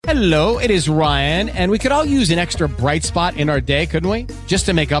Hello, it is Ryan, and we could all use an extra bright spot in our day, couldn't we? Just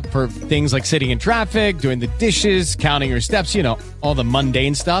to make up for things like sitting in traffic, doing the dishes, counting your steps, you know, all the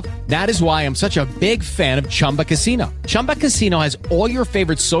mundane stuff. That is why I'm such a big fan of Chumba Casino. Chumba Casino has all your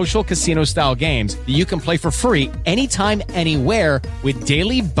favorite social casino-style games that you can play for free anytime, anywhere with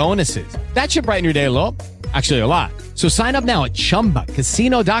daily bonuses. That should brighten your day a little. Actually, a lot. So sign up now at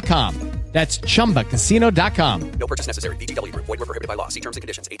ChumbaCasino.com. That's ChumbaCasino.com. No purchase necessary. VGW Group. Void where prohibited by law. See terms and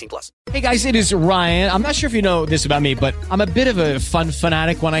conditions. 18+. Hey guys, it is Ryan. I'm not sure if you know this about me, but I'm a bit of a fun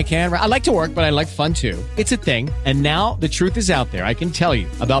fanatic when I can. I like to work, but I like fun too. It's a thing. And now the truth is out there. I can tell you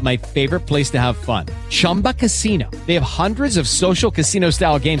about my favorite place to have fun. Chumba Casino. They have hundreds of social casino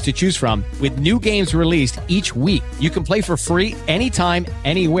style games to choose from with new games released each week. You can play for free anytime,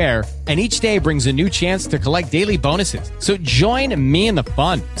 anywhere. And each day brings a new chance to collect daily bonuses. So join me in the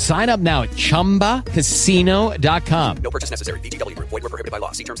fun. Sign up now at ChumbaCasino.com. No purchase necessary. VGW Group. Void where prohibited by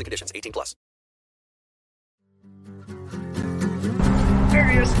law. See terms and conditions. 18+. There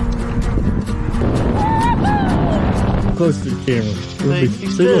he is. Close to the camera.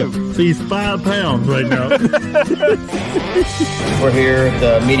 See, he's 5 pounds right now. We're here at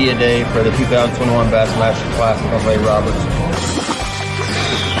the media day for the 2021 Bassmaster Classic on Ray Roberts.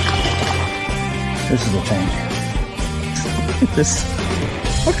 This is the tank.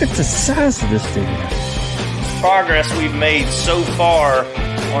 Look at the size of this thing. Progress we've made so far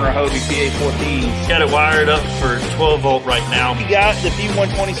on our Hobie PA14. Got it wired up for 12 volt right now. We got the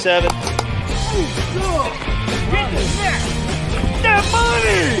P127. That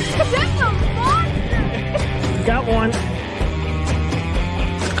money! Got one.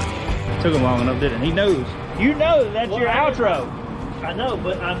 Took him long enough, didn't it? He knows. You know that's your outro. I know,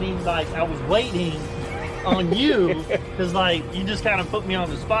 but I mean, like, I was waiting on you because, like, you just kind of put me on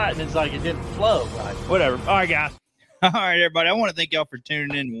the spot and it's like it didn't flow. Right? Whatever. All right, guys. All right, everybody. I want to thank y'all for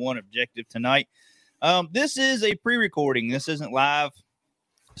tuning in to One Objective tonight. This is a pre-recording. This isn't live.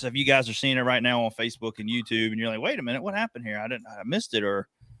 So if you guys are seeing it right now on Facebook and YouTube and you're like, wait a minute, what happened here? I missed it, or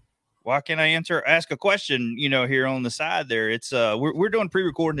why can't I ask a question, here on the side there? It's we're doing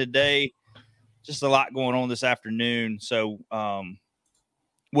pre-recording today. Just a lot going on this afternoon. So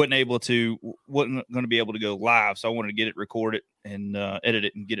wasn't going to be able to go live. So I wanted to get it recorded and edit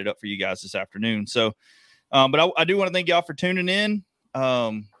it and get it up for you guys this afternoon. So, but I do want to thank y'all for tuning in.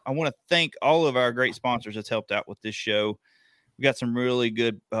 I want to thank all of our great sponsors that's helped out with this show. We got some really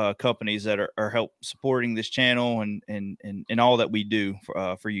good companies that are help supporting this channel and all that we do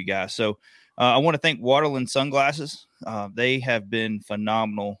for you guys. So I want to thank Waterland Sunglasses. They have been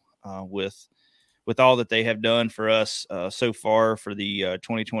phenomenal with all that they have done for us so far for the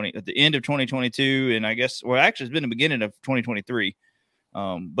 2020 at the end of 2022. And I guess, actually it's been the beginning of 2023.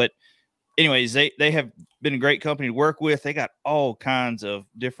 But anyways, they have been a great company to work with. They got all kinds of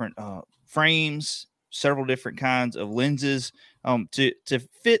different frames, several different kinds of lenses to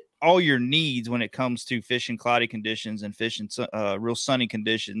fit all your needs when it comes to fishing cloudy conditions and fishing real sunny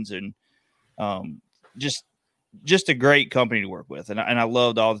conditions, and just a great company to work with. And I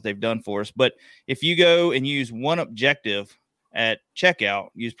loved all that they've done for us. But if you go and use One Objective at checkout,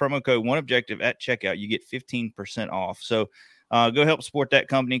 use promo code One Objective at checkout, you get 15% off. So go help support that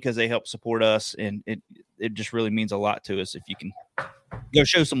company because they help support us. And it just really means a lot to us if you can go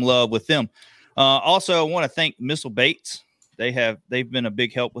show some love with them. Also, I want to thank Missile Baits. They've been a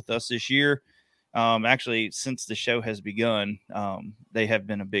big help with us this year. Actually, since the show has begun, they have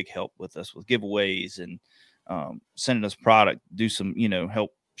been a big help with us with giveaways and sending us product, do some,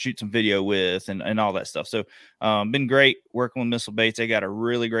 help shoot some video with and all that stuff. So been great working with Missile Baits. They got a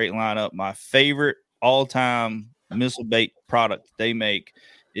really great lineup. My favorite all-time Missile Bait product they make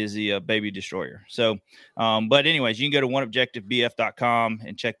is the Baby Destroyer. So, but anyways, you can go to oneobjectivebf.com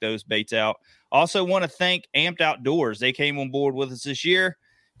and check those baits out. Also want to thank Amped Outdoors. They came on board with us this year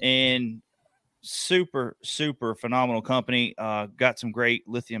and super, super phenomenal company. Got some great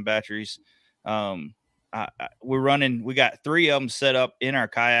lithium batteries. We got 3 of them set up in our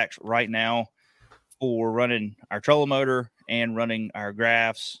kayaks right now for running our trolling motor and running our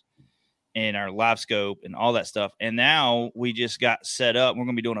graphs and our live scope and all that stuff. And now we just got set up. We're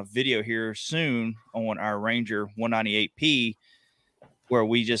going to be doing a video here soon on our Ranger 198P, where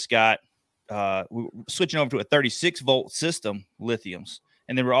we just got we're switching over to a 36 volt system lithiums.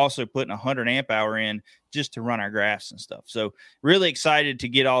 And then we're also putting 100 amp hour in just to run our graphs and stuff. So really excited to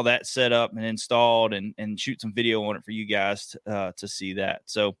get all that set up and installed and shoot some video on it for you guys to see that.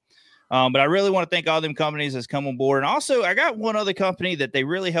 So, but I really want to thank all them companies that's come on board. And also I got one other company that they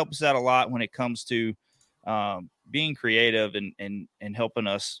really help us out a lot when it comes to being creative and helping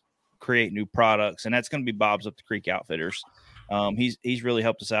us create new products. And that's going to be Bob's Up the Creek Outfitters. He's really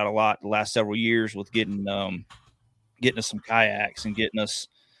helped us out a lot the last several years with getting us some kayaks and getting us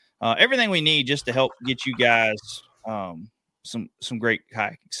everything we need just to help get you guys some great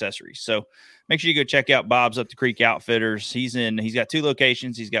kayak accessories. So make sure you go check out Bob's Up the Creek Outfitters. He's got 2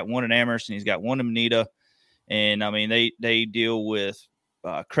 locations. He's got one in Amherst and he's got one in Bonita. And I mean, they deal with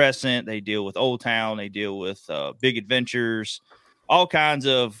Crescent, they deal with Old Town, they deal with Big Adventures, all kinds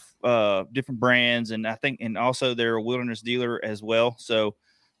of different brands. And also they're a wilderness dealer as well. So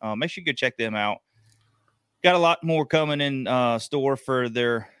make sure you go check them out. Got a lot more coming in store for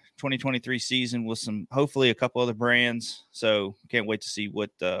their 2023 season with hopefully a couple other brands. So can't wait to see what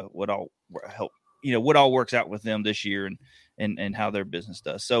all works out with them this year and how their business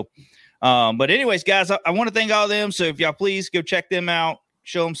does. So, but anyways, guys, I want to thank all of them. So if y'all please go check them out,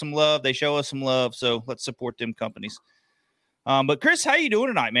 show them some love. They show us some love. So let's support them companies. But Chris, how you doing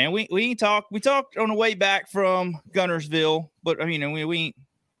tonight, man? We talked on the way back from Guntersville, but I mean, we ain't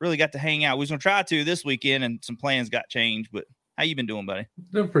really got to hang out. We was going to try to this weekend and some plans got changed, but how you been doing, buddy?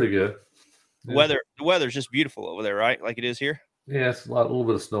 Doing pretty good. Yeah. The weather's just beautiful over there, right? Like it is here. Yeah, it's a little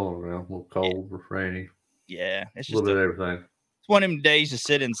bit of snow around, a little cold, rainy. Yeah, it's just a little bit of everything. It's one of them days to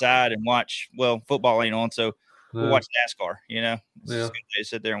sit inside and watch. Well, football ain't on, so we'll watch NASCAR. It's just a good day to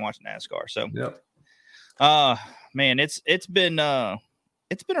sit there and watch NASCAR. So, man, it's been a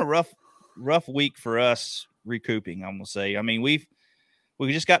rough week for us recouping. I'm gonna say. I mean, we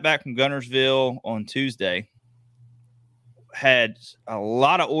just got back from Guntersville on Tuesday. Had a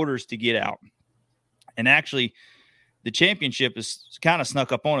lot of orders to get out, and actually the championship is kind of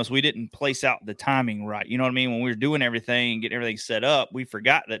snuck up on us. We didn't place out the timing right. You know what I mean? When we were doing everything and getting everything set up, we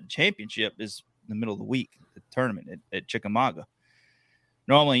forgot that the championship is in the middle of the week, the tournament at Chickamauga.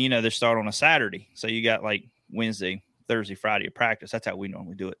 Normally, they start on a Saturday. So you got like Wednesday, Thursday, Friday of practice. That's how we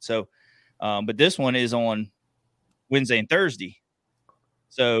normally do it. So, but this one is on Wednesday and Thursday.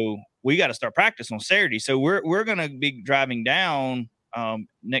 So we got to start practice on Saturday. So we're going to be driving down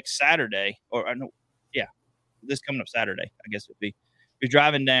next Saturday, this coming up Saturday, I guess it'd be. We're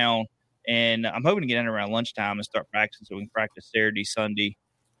driving down, and I'm hoping to get in around lunchtime and start practicing so we can practice Saturday, Sunday,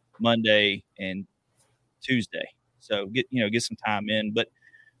 Monday, and Tuesday. So get some time in. But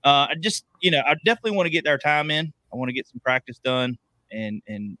I definitely want to get our time in. I want to get some practice done and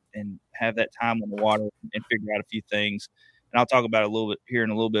have that time on the water and figure out a few things. And I'll talk about it a little bit here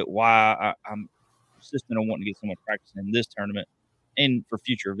in a little bit why I'm persistent on wanting to get so much practice in this tournament and for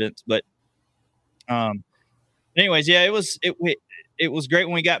future events. But anyways, yeah, it was great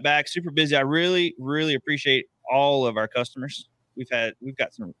when we got back. Super busy. I really, really appreciate all of our customers. We've got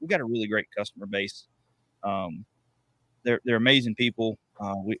a really great customer base. They're amazing people.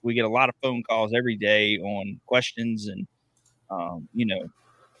 We get a lot of phone calls every day on questions and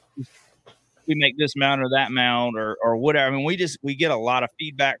we make this amount or that amount or whatever. I mean, we get a lot of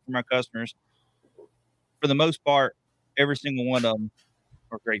feedback from our customers. For the most part, every single one of them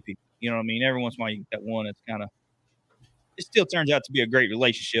are great people. You know what I mean? Every once in a while you get that one. It still turns out to be a great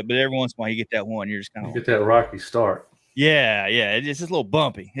relationship, but every once in a while you get that one. You're just kind of get that rocky start. Yeah. It's just a little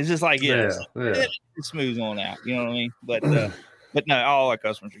bumpy. It's just like, it smooths on out. You know what I mean? But no, all our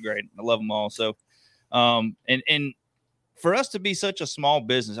customers are great. I love them all. So, and for us to be such a small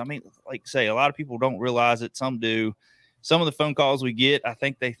business, I mean, like I say, a lot of people don't realize it. Some do. Some of the phone calls we get, I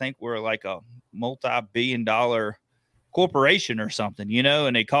think they think we're like a multi-billion-dollar corporation or something,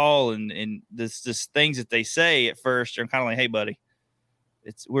 and they call and this things that they say at first are kind of like, hey, buddy,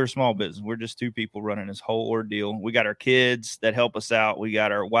 we're a small business. We're just 2 people running this whole ordeal. We got our kids that help us out. We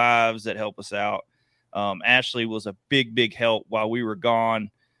got our wives that help us out. Ashley was a big help while we were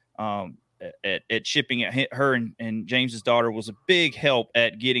gone. At shipping it. Her and James's daughter was a big help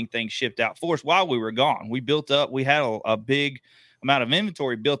at getting things shipped out for us while we were gone. We had a big amount of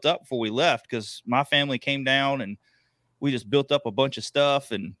inventory built up before we left because my family came down and we just built up a bunch of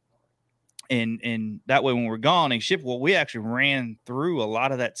stuff and that way when we're gone and shipped, we actually ran through a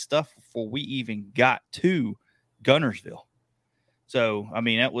lot of that stuff before we even got to Guntersville. So, I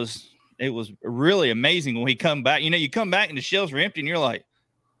mean, it was really amazing when we come back. You come back and the shelves are empty and you're like,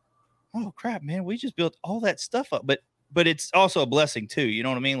 oh crap, man, we just built all that stuff up. But it's also a blessing too. You know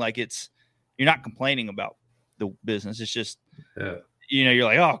what I mean? Like you're not complaining about the business. It's just, you're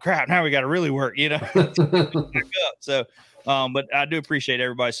like, oh crap, now we got to really work, So, but I do appreciate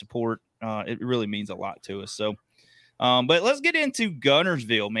everybody's support. It really means a lot to us. So, but let's get into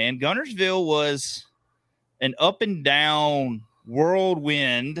Guntersville, man. Guntersville was an up and down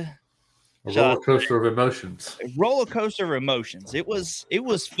whirlwind. A roller coaster of emotions. It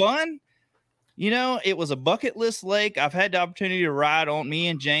was fun. It was a bucket list lake. I've had the opportunity to ride on. Me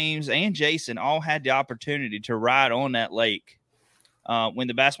and James and Jason all had the opportunity to ride on that lake when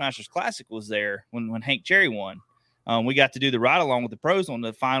the Bassmasters Classic was there, when Hank Cherry won. We got to do the ride along with the pros on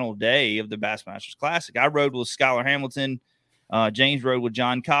the final day of the Bassmasters Classic. I rode with Skylar Hamilton, James rode with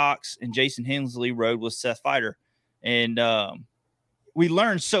John Cox, and Jason Hensley rode with Seth Fighter. And we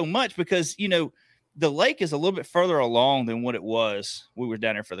learned so much because, the lake is a little bit further along than what it was. We were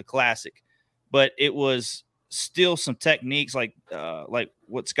down there for the Classic, but it was still some techniques like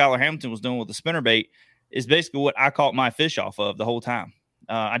what Skylar Hamilton was doing with the spinnerbait is basically what I caught my fish off of the whole time.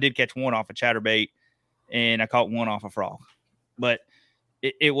 I did catch one off a chatterbait, and I caught one off a frog, but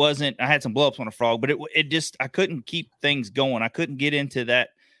it wasn't. I had some blow-ups on a frog, but it just I couldn't keep things going. I couldn't get into that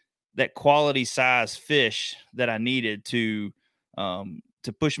quality size fish that I needed to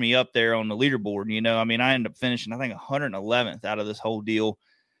push me up there on the leaderboard. I ended up finishing, I think, 111th out of this whole deal.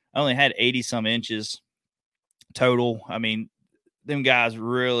 I only had 80 some inches total. I mean, them guys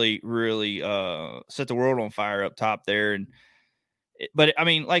really, really set the world on fire up top there. But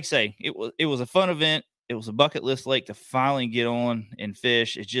like I say, it was a fun event. It was a bucket list lake to finally get on and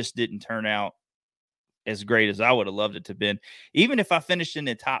fish. It just didn't turn out as great as I would have loved it to have been. Even if I finished in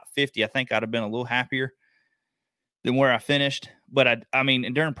the top 50, I think I'd have been a little happier than where I finished. But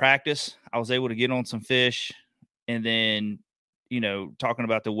during practice, I was able to get on some fish. And then, talking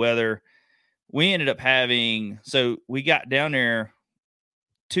about the weather, we ended up so we got down there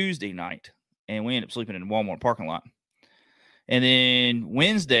Tuesday night and we ended up sleeping in the Walmart parking lot. And then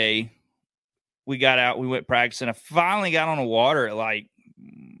Wednesday, we got out, we went practicing. I finally got on the water at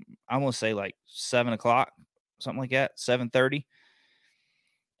I'm going to say 7 o'clock, something like that, 7:30.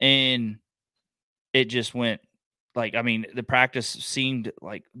 And it just went the practice seemed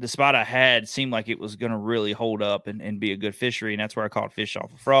like the spot I had seemed like it was going to really hold up and be a good fishery. And that's where I caught fish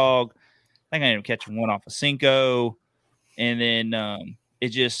off a frog. I think I ended up catching one off a Cinco. And then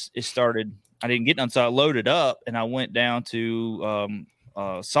it started. I didn't get none. So I loaded up and I went down to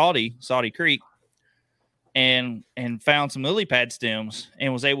Salty Creek and found some lily pad stems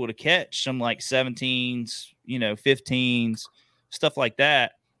and was able to catch some 17s, 15s, stuff like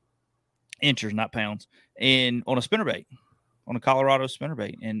that. Inches, not pounds. And on a spinnerbait, on a Colorado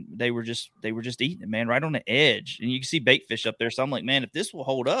spinnerbait. And they were just eating it, man, right on the edge. And you can see bait fish up there. So I'm like, man, if this will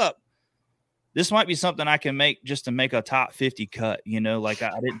hold up, this might be something I can make just to make a top 50 cut.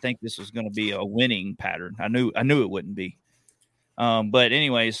 I didn't think this was going to be a winning pattern. I knew it wouldn't be. But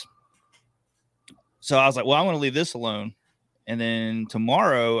anyways, so I was like, well, I want to leave this alone. And then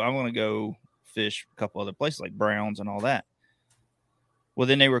tomorrow I want to go fish a couple other places like Browns and all that. Well,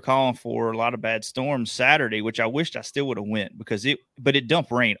 then they were calling for a lot of bad storms Saturday, which I wished I still would have went because it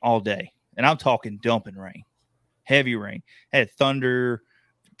dumped rain all day. And I'm talking dumping rain, heavy rain. Had thunder.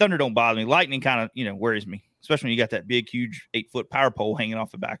 Thunder don't bother me. Lightning kind of, worries me, especially when you got that big, huge 8-foot power pole hanging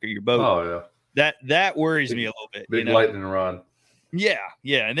off the back of your boat. Oh, yeah. That worries me a little bit. Big lightning rod. Yeah.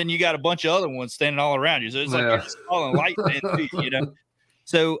 Yeah. And then you got a bunch of other ones standing all around you. So it's like you're just calling lightning,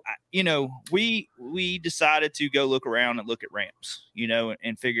 So, we decided to go look around and look at ramps,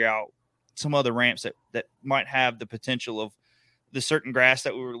 and figure out some other ramps that might have the potential of the certain grass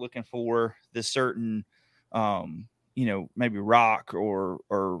that we were looking for, the certain, maybe rock or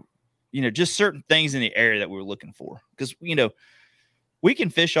just certain things in the area that we were looking for. Because, we can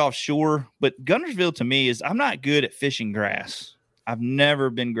fish offshore, but Guntersville to me I'm not good at fishing grass. I've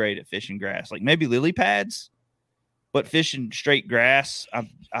never been great at fishing grass, like maybe lily pads. But fishing straight grass,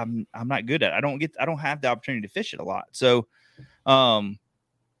 I'm not good at. I don't have the opportunity to fish it a lot. So,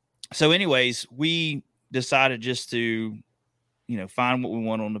 anyways, we decided just to, find what we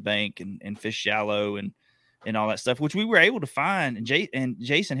want on the bank and fish shallow and all that stuff, which we were able to find. And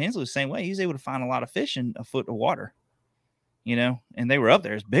Jason Hensley was the same way. He was able to find a lot of fish in a foot of water, and they were up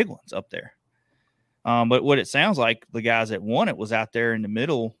there. There's big ones up there. But what it sounds like, the guys that won it was out there in the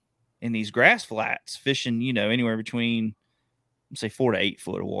middle in these grass flats fishing, anywhere between say 4 to 8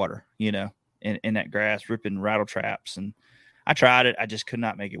 foot of water, in that grass, ripping rattle traps. And I tried it. I just could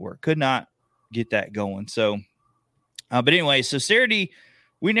not make it work. Could not get that going. So, but anyway, so Saturday,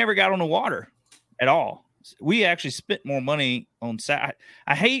 we never got on the water at all. We actually spent more money on Saturday.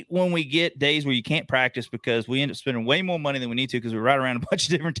 I hate when we get days where you can't practice because we end up spending way more money than we need to because we ride around a bunch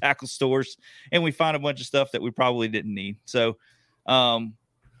of different tackle stores and we find a bunch of stuff that we probably didn't need. So,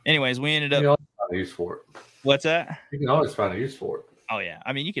 anyways, we ended up. You can always find a use for it. What's that? You can always find a use for it. Oh yeah,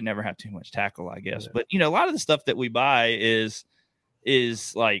 I mean you can never have too much tackle, I guess. Yeah. But a lot of the stuff that we buy is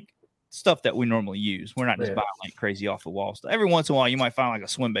like stuff that we normally use. We're not just buying like crazy off the wall stuff. Every once in a while, you might find like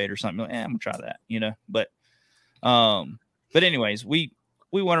a swim bait or something. Like, I'm gonna try that, But anyways, we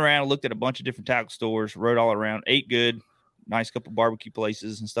went around and looked at a bunch of different tackle stores, rode all around, ate good, nice couple barbecue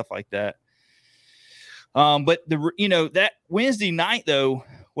places and stuff like that. But that Wednesday night though,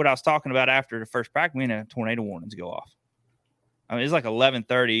 what I was talking about after the first practice, we had tornado warnings go off. I mean, it's like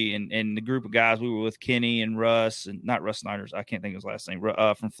 11:30, and the group of guys we were with, Kenny and Russ, and not Russ Snyder's, I can't think of his last name,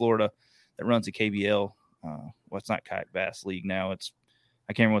 from Florida, that runs the KBL. Well, it's not Kayak Bass League now. I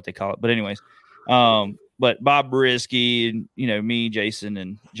can't remember what they call it, but anyways, but Bob Brisky and me, Jason,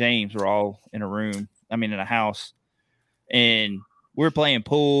 and James were all in a house, and we're playing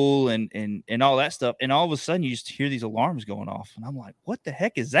pool and all that stuff, and all of a sudden you just hear these alarms going off, and I'm like, what the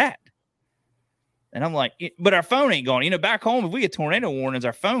heck is that? And I'm like, but our phone ain't going. Back home, if we get tornado warnings,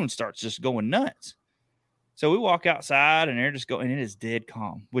 our phone starts just going nuts. So we walk outside, and they're just going, and it is dead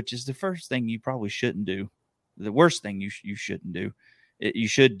calm, which is the first thing you probably shouldn't do. The worst thing you shouldn't do. You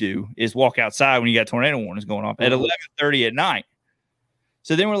should do is walk outside when you got tornado warnings going off at 11:30 at night.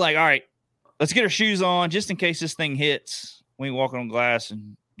 So then we're like, all right, let's get our shoes on just in case this thing hits. We ain't walking on glass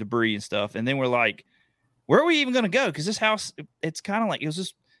and debris and stuff. And then we're like, where are we even going to go? Because this house, it's kind of like it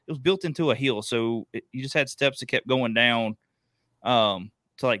was built into a hill, so you just had steps that kept going down to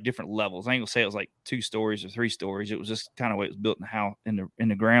like different levels. I ain't gonna say it was like 2 stories or 3 stories. It was just kind of way it was built in the house in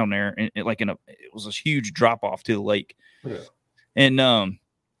the ground there, and it was a huge drop off to the lake. Yeah. And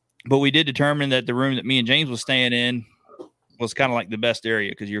but we did determine that the room that me and James was staying in was kind of like the best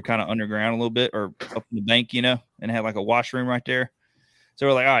area because you're kind of underground a little bit or up in the bank, and it had like a washroom right there. So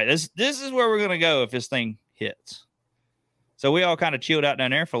we're like, all right, this is where we're gonna go if this thing hits. So we all kind of chilled out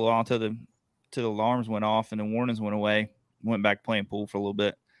down there for a while until the alarms went off and the warnings went away. Went back playing pool for a little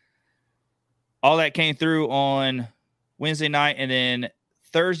bit. All that came through on Wednesday night, and then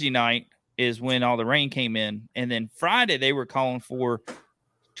Thursday night is when all the rain came in. And then Friday they were calling for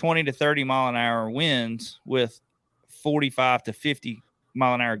 20 to 30 mile an hour winds with 45 to 50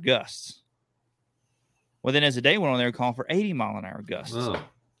 mile an hour gusts. Well, then as the day went on, they were calling for 80 mile an hour gusts. Oh,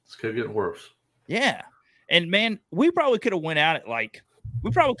 it's going to get worse. Yeah. And man, we probably could have went out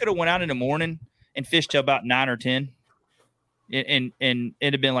in the morning and fished till about 9 or 10. And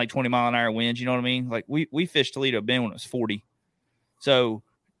it'd have been like 20 mile an hour winds. You know what I mean? Like we fished Toledo Bend when it was 40. So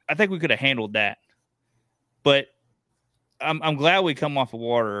I think we could have handled that. But I'm glad we come off the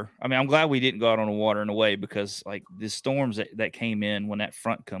water. I mean, I'm glad we didn't go out on the water in a way because like the storms that came in when that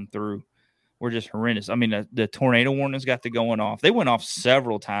front come through were just horrendous. I mean, the tornado warnings got to going off. They went off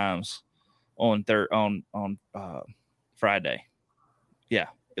several times on Friday. Yeah,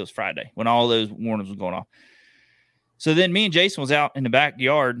 it was Friday when all those warnings were going off. So then me and Jason was out in the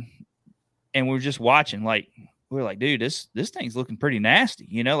backyard and we were just watching. Like, we were like, dude, this thing's looking pretty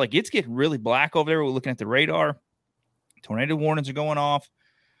nasty. Like it's getting really black over there. We're looking at the radar. Tornado warnings are going off.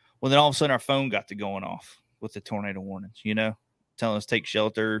 Well, then all of a sudden our phone got to going off with the tornado warnings, telling us take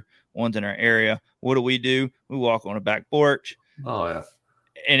shelter. One's in our area. What do? We walk on a back porch. Oh, yeah.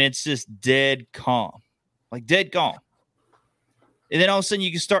 And it's just dead calm. Like dead calm. And then all of a sudden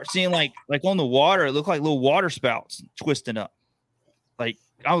you can start seeing like on the water, it looked like little water spouts twisting up. Like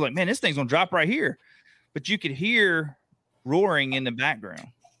I was like, man, this thing's gonna drop right here. But you could hear roaring in the background.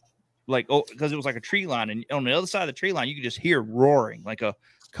 Like, because it was like a tree line, and on the other side of the tree line, you could just hear roaring, like a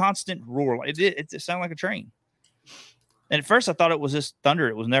constant roar. It sounded like a train. And at first I thought it was just thunder,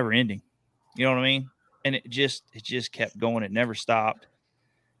 it was never ending. You know what I mean? And it just kept going, it never stopped.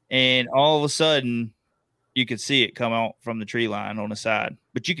 And all of a sudden you could see it come out from the tree line on the side,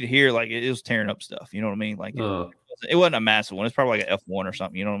 but you could hear like it was tearing up stuff. You know what I mean? Like it wasn't a massive one. It's probably like an F1 or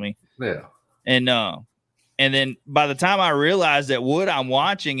something. You know what I mean? Yeah. And then by the time I realized that what I'm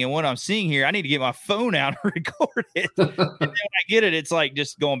watching and what I'm seeing here, I need to get my phone out and record it. And then when I get it, it's like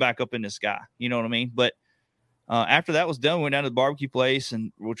just going back up in the sky. You know what I mean? But after that was done, we went down to the barbecue place,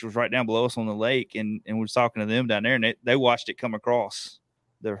 which was right down below us on the lake, and we were talking to them down there, and they watched it come across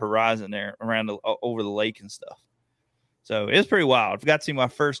the horizon there around over the lake and stuff. So it was pretty wild. I got to see my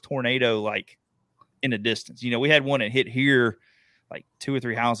first tornado like in the distance. We had one that hit here like 2 or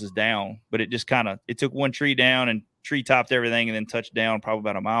 3 houses down, but it just it took one tree down and tree topped everything and then touched down probably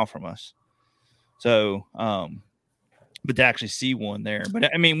about a mile from us. So, but to actually see one there,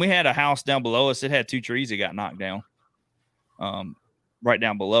 but I mean, we had a house down below us. It had 2 trees that got knocked down, right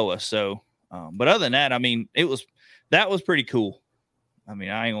down below us. So, but other than that, I mean, that was pretty cool. I mean,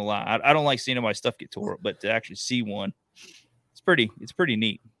 I ain't gonna lie. I don't like seeing anybody's stuff get tore up, but to actually see one, it's pretty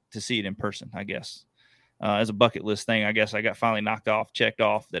neat to see it in person, I guess. As a bucket list thing, I guess I got finally checked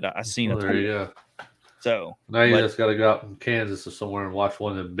off that I seen there you go. So now you just got to go out in Kansas or somewhere and watch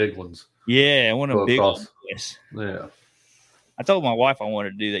one of them big ones. Yeah, one of them big ones. Yeah. I told my wife I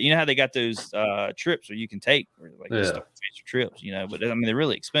wanted to do that. You know how they got those trips where you can take, or like trips, but I mean they're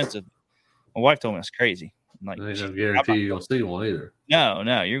really expensive. My wife told me that's crazy. Like, There ain't no guarantee you're gonna see one either.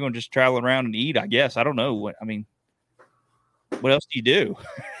 no, you're gonna just travel around and eat, I guess. I don't know what else do you do?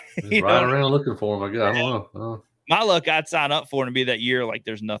 Just ride around looking for them. I guess. I don't know. My luck, I'd sign up for it and be that year. Like,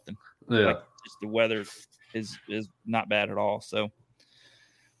 there's nothing. Yeah. Like, just the weather is not bad at all. So,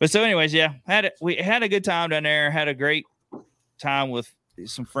 but so anyways, yeah, we had a good time down there. Had a great time with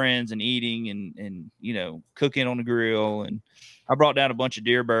some friends and eating and you know, cooking on the grill. And I brought down a bunch of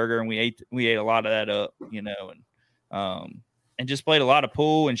deer burger and we ate a lot of that up, you know, and just played a lot of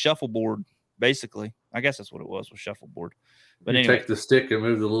pool and shuffleboard. Basically, I guess that's what it was shuffleboard. But you anyway, take the stick and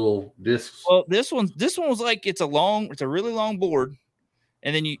move the little discs. well, this one was like it's a really long board,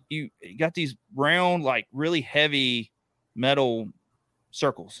 and then you got these round, like really heavy metal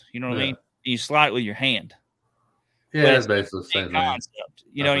circles. You know what I mean? And you slide it with your hand. Yeah, it's basically the same concept.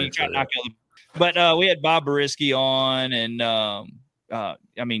 You know, you try to knock out. But we had Bob Barisky on, and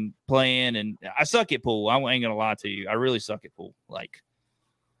playing, and I suck at pool. I ain't gonna lie to you. I really suck at pool. Like,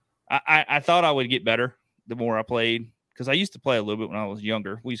 I thought I would get better the more I played, because I used to play a little bit when I was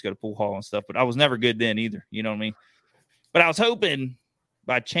younger. We used to go to pool hall and stuff, but I was never good then either. You know what I mean? But I was hoping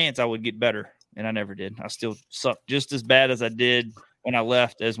by chance I would get better, and I never did. I still sucked just as bad as I did when I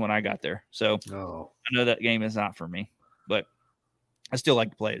left as when I got there. So I know that game is not for me, but I still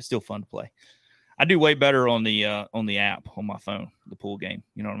like to play it. It's still fun to play. I do way better on the app on my phone, the pool game.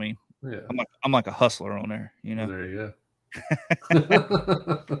 You know what I mean? Yeah. I'm like a hustler on there. You know. There you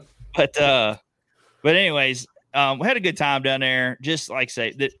go. But anyways, we had a good time down there. Just like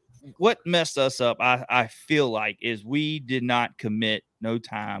say that what messed us up, I feel like, is we did not commit no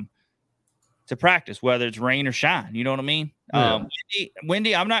time to practice, whether it's rain or shine. You know what I mean? Yeah.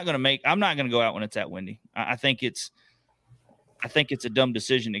 Windy. I'm not going to go out when it's that windy. I think it's a dumb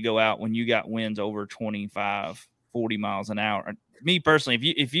decision to go out when you got winds over 25, 40 miles an hour. Me personally,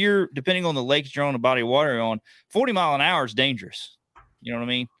 if you're depending on the lakes you're on, the body of water you're on, 40 mile an hour is dangerous. You know what I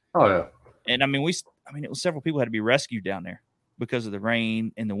mean? Oh yeah. And it was several people had to be rescued down there because of the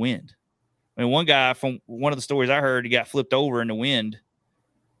rain and the wind. I mean, one guy from one of the stories I heard, he got flipped over in the wind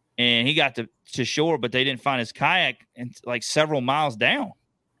and he got to shore, but they didn't find his kayak and like several miles down.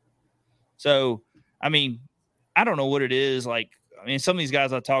 So, I mean, I don't know what it is. Like, I mean, some of these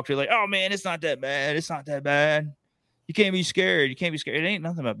guys I talk to are like, oh man, it's not that bad. It's not that bad. You can't be scared. You can't be scared. It ain't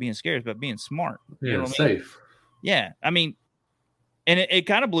nothing about being scared. It's about being smart. Yeah, you know what safe. I mean? Yeah. I mean, and it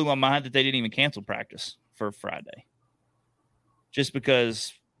kind of blew my mind that they didn't even cancel practice for Friday just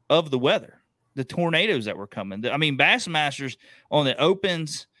because of the weather, the tornadoes that were coming. I mean, Bassmasters on the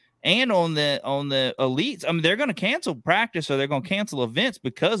opens and on the elites, I mean, they're going to cancel practice or they're going to cancel events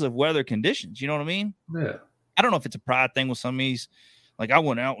because of weather conditions. You know what I mean? Yeah. I don't know if it's a pride thing with some of these. Like, I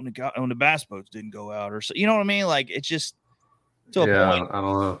went out when the bass boats didn't go out, or so. You know what I mean? Like, it's just to a point. I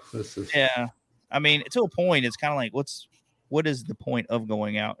don't know. Yeah. I mean, to a point, it's kind of like, what is the point of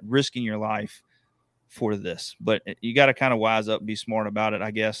going out and risking your life for this? But you got to kind of wise up and be smart about it, I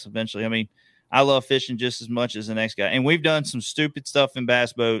guess, eventually. I mean, I love fishing just as much as the next guy. And we've done some stupid stuff in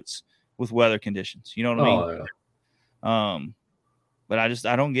bass boats with weather conditions. You know what I mean? Yeah. But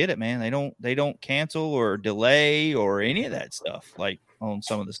I don't get it, man. They don't cancel or delay or any of that stuff. Like on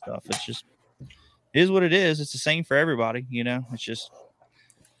some of the stuff, it's just it is what it is. It's the same for everybody, you know. It's just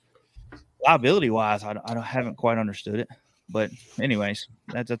liability wise, I haven't quite understood it. But anyways,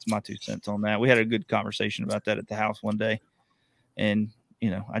 that's my 2 cents on that. We had a good conversation about that at the house one day, and you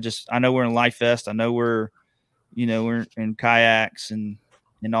know, I know we're in Life Fest. I know we're in kayaks and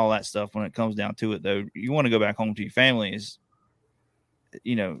all that stuff. When it comes down to it, though, you want to go back home to your family is,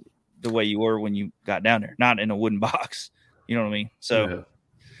 you know, the way you were when you got down there, not in a wooden box. You know what I mean? So,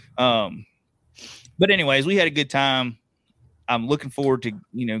 but anyways, we had a good time. I'm looking forward to,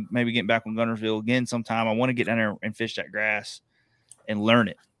 you know, maybe getting back on Guntersville again sometime. I want to get down there and fish that grass and learn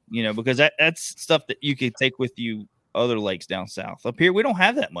it, you know, because that's stuff that you could take with you other lakes down south. Up here, we don't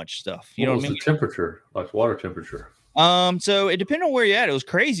have that much stuff. You know what I mean? The temperature, like water temperature? So it depended on where you're at. It was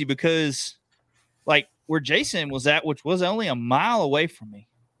crazy because like where Jason was at, which was only a mile away from me,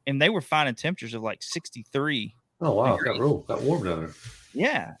 and they were finding temperatures of like 63. Oh wow, it got warm down there.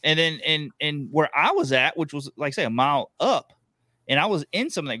 Yeah. And then and where I was at, which was like say a mile up, and I was in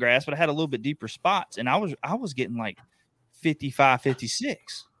some of that grass, but I had a little bit deeper spots, and I was getting like 55,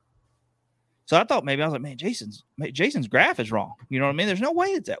 56. So I thought maybe I was like, man, Jason's graph is wrong. You know what I mean? There's no way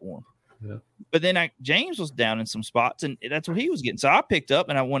it's that warm. Yeah. But then James was down in some spots, and that's what he was getting. So I picked up,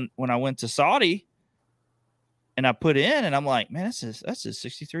 and when I went to Saudi, and I put in, and I'm like, man, that's just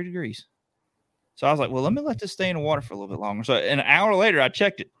 63 degrees. So I was like, well, let me let this stay in the water for a little bit longer. So an hour later, I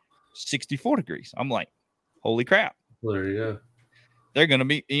checked it, 64 degrees. I'm like, holy crap. There you go. they're going to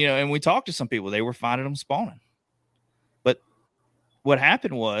be, and we talked to some people, they were finding them spawning. But what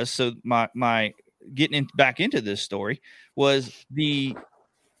happened was, so my getting back into this story was the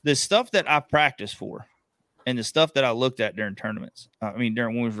stuff that I practiced for and the stuff that I looked at during tournaments. During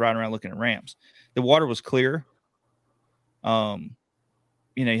when we was riding around looking at ramps, the water was clear. You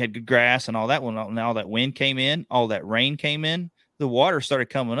had good grass and all that. Well, now all that wind came in, all that rain came in, the water started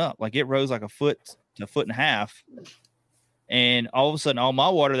coming up. Like it rose like a foot to a foot and a half. And all of a sudden, all my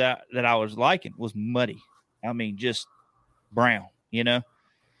water that I was liking was muddy. Just brown, A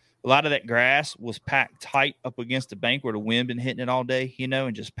lot of that grass was packed tight up against the bank where the wind been hitting it all day,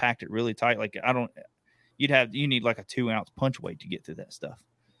 and just packed it really tight. Like you need like a 2-ounce punch weight to get through that stuff.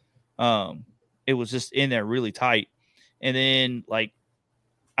 It was just in there really tight. And then like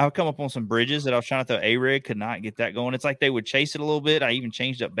I would come up on some bridges that I was trying to throw A-rig, could not get that going. It's like they would chase it a little bit. I even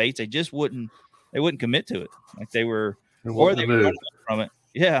changed up baits. They just wouldn't commit to it. Like they were, or they were running from it.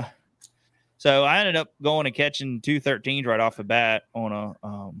 Yeah. So I ended up going and catching 2 13s right off the bat on a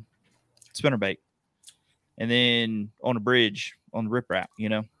spinnerbait. And then on a bridge on the riprap,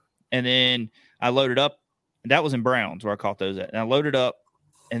 and then I loaded up. That was in Browns where I caught those at. And I loaded up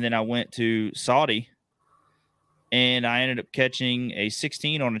and then I went to Saudi and I ended up catching a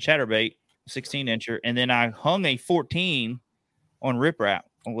 16 on a chatterbait, 16-incher. And then I hung a 14 on riprap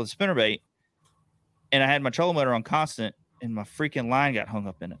with a spinnerbait. And I had my trolling motor on constant and my freaking line got hung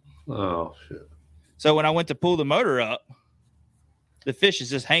up in it. Oh, shit. So when I went to pull the motor up, the fish is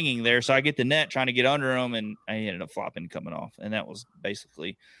just hanging there. So I get the net trying to get under them and I ended up flopping and coming off. And that was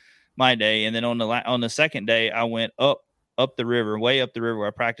basically my day. And then on the second day, I went up the river, way up the river where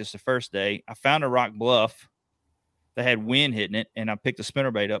I practiced the first day. I found a rock bluff that had wind hitting it, and I picked the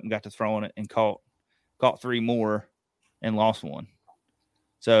spinnerbait up and got to throwing it and caught 3 more and lost 1.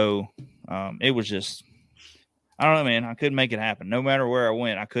 So it was just, I don't know, man. I couldn't make it happen. No matter where I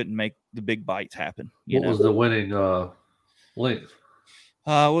went, I couldn't make the big bites happen. What was the winning length?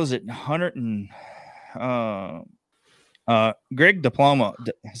 What was it? 100 and Greg Diploma.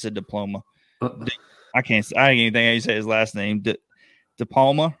 I said Diploma. I can't even think how you say his last name.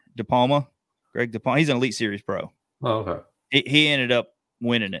 DePalma. Greg DePalma. He's an Elite Series pro. Oh, okay. He ended up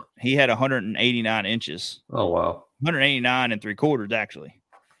winning it. He had 189 inches. Oh, wow. 189 3/4 actually.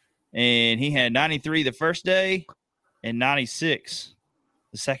 And he had 93 the first day and 96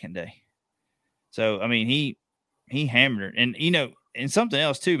 the second day. So, he hammered it. And, and something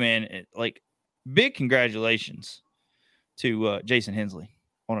else too, man, big congratulations to Jason Hensley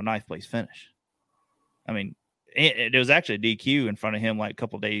on a 9th place finish. It was actually a DQ in front of him like a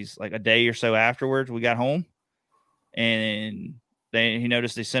couple days, like a day or so afterwards. We got home and he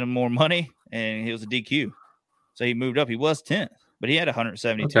noticed they sent him more money and he was a DQ. So he moved up. He was 10th, but he had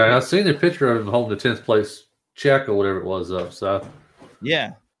 172. Okay, I seen the picture of him holding the 10th place check or whatever it was up. So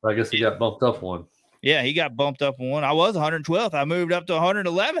yeah, I guess he got bumped up 1. Yeah, he got bumped up 1. I was 112th. I moved up to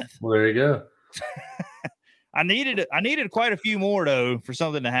 111th. Well, there you go. I needed quite a few more though for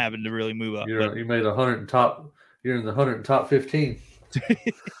something to happen to really move up. You made 100 and top. You're in the 100 and top 15.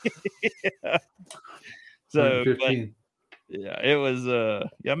 Yeah. So, it was.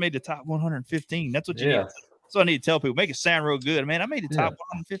 I made the top 115. That's what you need. That's what I need to tell people. Make it sound real good, man. I made the top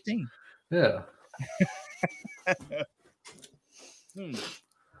 115. Yeah.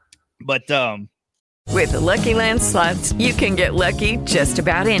 But with the Lucky Land Slots, you can get lucky just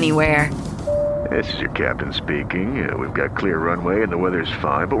about anywhere. This is your captain speaking. We've got clear runway and the weather's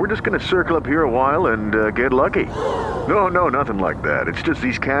fine, but we're just going to circle up here a while and get lucky. No, nothing like that. It's just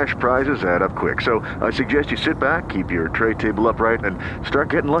these cash prizes add up quick. So I suggest you sit back, keep your tray table upright, and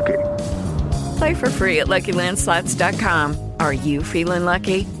start getting lucky. Play for free at LuckyLandSlots.com. Are you feeling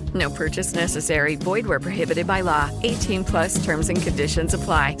lucky? No purchase necessary. Void where prohibited by law. 18+ terms and conditions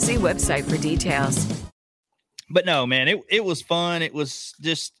apply. See website for details. But no, man, it was fun. It was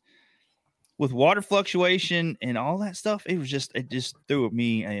just with water fluctuation and all that stuff. It just threw at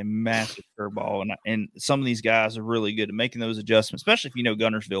me a massive curveball. And some of these guys are really good at making those adjustments, especially if you know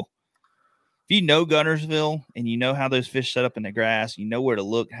Guntersville. If you know Guntersville and you know how those fish set up in the grass, you know where to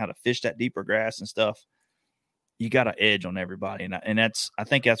look, how to fish that deeper grass and stuff, you got an edge on everybody. And I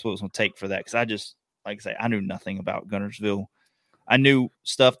think that's what it was going to take for that. Cause I just, like I say, I knew nothing about Guntersville. I knew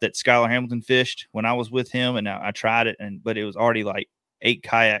stuff that Skylar Hamilton fished when I was with him, and I tried it, but it was already like 8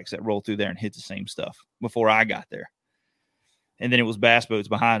 kayaks that rolled through there and hit the same stuff before I got there. And then it was bass boats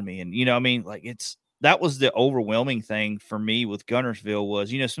behind me. And, that was the overwhelming thing for me with Guntersville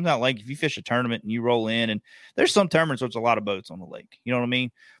was, sometimes like if you fish a tournament and you roll in, and there's some tournaments where it's a lot of boats on the lake, you know what I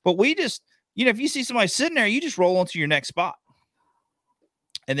mean? But we just, if you see somebody sitting there, you just roll onto your next spot.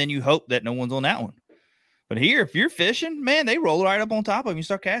 And then you hope that no one's on that one. But here, if you're fishing, man, they roll right up on top of you and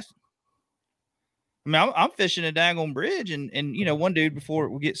start casting. I mean, I'm fishing a daggone bridge, and one dude before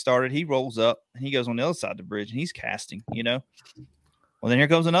we get started, he rolls up and he goes on the other side of the bridge and he's casting. Well, then here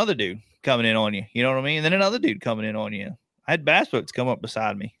comes another dude coming in on you. You know what I mean? And then another dude coming in on you. I had bass boats come up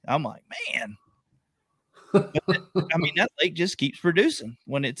beside me. I'm like, man. I mean, that lake just keeps producing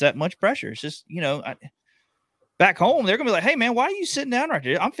when it's that much pressure. It's just, back home, they're going to be like, hey, man, why are you sitting down right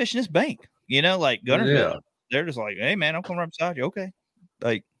there? I'm fishing this bank. Like Gunnersville. Yeah. They're just like, hey, man, I'm coming right beside you. Okay.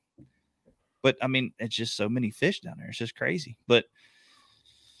 But I mean, it's just so many fish down there. It's just crazy. But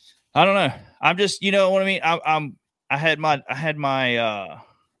I don't know. I'm just, you know what I mean? I had my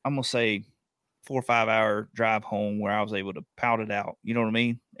I'm going to say 4 or 5 hour drive home where I was able to pout it out. You know what I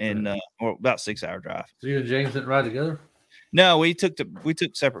mean? And or about 6 hour drive. So you and James didn't ride together? No, we took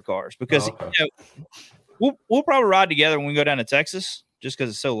separate cars because we'll probably ride together when we go down to Texas just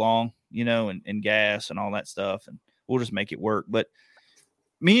because it's so long, and gas and all that stuff, and we'll just make it work. But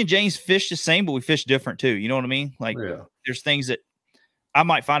me and James fish the same, but we fish different too. You know what I mean? Like there's things that I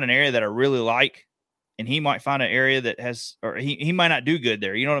might find an area that I really like, and he might find an area that has, or he might not do good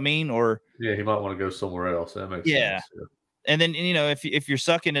there. You know what I mean? Or he might want to go somewhere else. That makes sense. Yeah. And then, if you're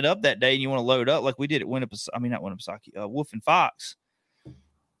sucking it up that day and you want to load up, like we did at Wolf and Fox,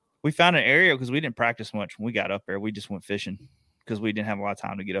 we found an area because we didn't practice much when we got up there. We just went fishing because we didn't have a lot of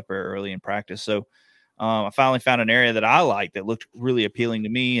time to get up there early and practice. So I finally found an area that I liked that looked really appealing to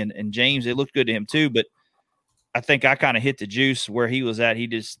me. And James, it looked good to him too. But I think I kind of hit the juice where he was at.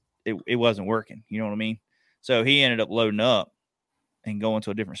 It wasn't working. You know what I mean? So he ended up loading up and going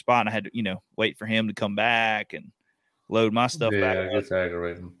to a different spot. And I had to, wait for him to come back and load my stuff back. Yeah, it gets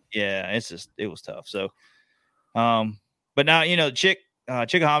aggravating. Yeah, it was tough. So, but now,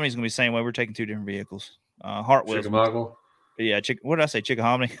 Chickahominy is going to be the same way. We're taking 2 different vehicles. Hartwell. Chickamauga? Yeah, what did I say?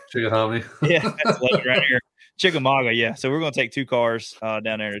 Chickahominy? Chickahominy. Yeah, that's right here. Chickamauga, yeah. So we're going to take 2 cars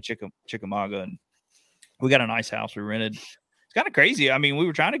down there to Chickamauga, and we got a nice house we rented. It's kind of crazy. I mean, we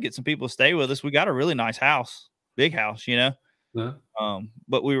were trying to get some people to stay with us. We got a really nice house, big house, Yeah.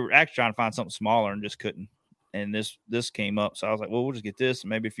 But we were actually trying to find something smaller and just couldn't. And this came up, so I was like, well, we'll just get this, and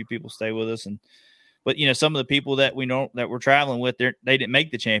maybe a few people stay with us. But some of the people that we know that we're traveling with, they didn't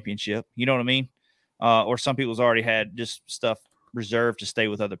make the championship. You know what I mean? Or some people's already had just stuff reserved to stay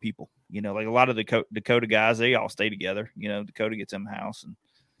with other people. Like a lot of the Dakota guys, they all stay together. Dakota gets them a house and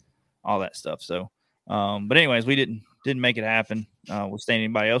all that stuff. So, but anyways, we didn't make it happen with staying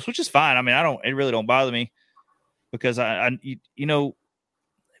anybody else, which is fine. I mean, it really don't bother me because when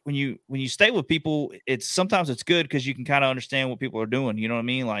you stay with people, sometimes it's good because you can kind of understand what people are doing. You know what I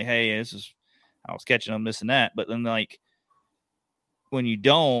mean? Like, hey, I was catching them this and that. But then like when you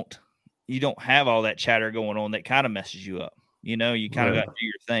don't have all that chatter going on, that kind of messes you up. You kind of got to do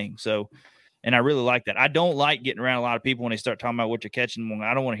your thing. So, and I really like that. I don't like getting around a lot of people when they start talking about what you're catching.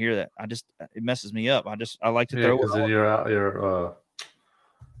 I don't want to hear that. It messes me up. I like to throw it. Because then your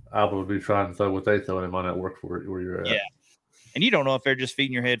album will be trying to throw what they throw, and it might not work for where you're at. Yeah. And you don't know if they're just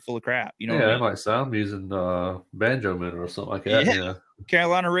feeding your head full of crap. What I mean? They might sound using banjo minnow or something like that. Yeah.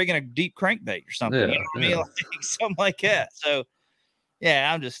 Carolina rigging a deep crankbait or something. You know what I mean? Like, something like that. So,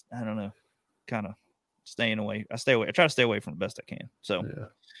 I don't know, kind of staying away. I stay away. I try to stay away from the best I can. So,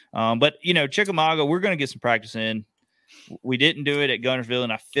 but Chickamauga, we're going to get some practice in. We didn't do it at Gunnersville,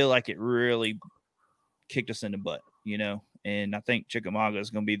 and I feel like it really kicked us in the butt. And I think Chickamauga is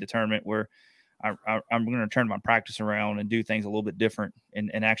going to be the tournament where I'm going to turn my practice around and do things a little bit different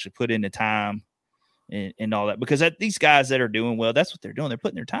and actually put in the time and all that, because these guys that are doing well, that's what they're doing. They're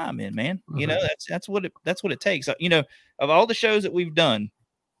putting their time in, man. Mm-hmm. That's what it takes. Of all the shows that we've done,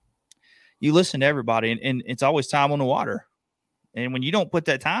 you listen to everybody and it's always time on the water. And when you don't put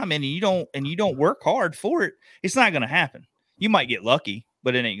that time in and you don't work hard for it, it's not going to happen. You might get lucky,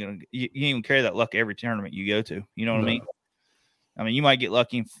 but it ain't going to, you ain't even carry that luck every tournament you go to. You know what I mean? I mean, you might get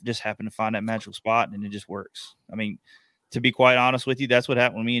lucky and just happen to find that magical spot and it just works. I mean, to be quite honest with you, that's what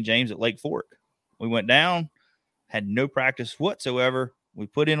happened with me and James at Lake Fork. We went down, had no practice whatsoever. We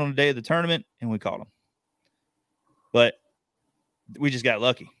put in on the day of the tournament and we caught them. But we just got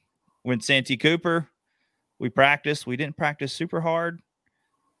lucky. When Santee Cooper, we practiced. We didn't practice super hard,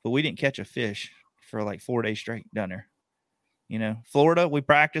 but we didn't catch a fish for like 4 days straight down there. Florida, we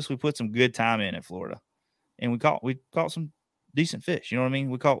practiced. We put some good time in at Florida, and we caught some decent fish. You know what I mean?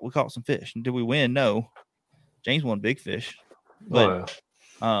 We caught some fish. And did we win? No. James won big fish, but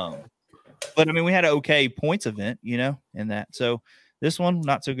but I mean, we had an okay points event, in that. So this one,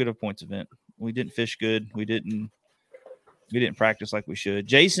 not so good a points event. We didn't fish good. We didn't practice like we should.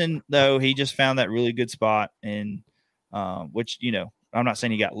 Jason, though, he just found that really good spot, and which I'm not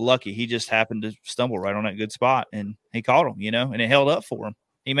saying he got lucky. He just happened to stumble right on that good spot, and he caught him, and it held up for him.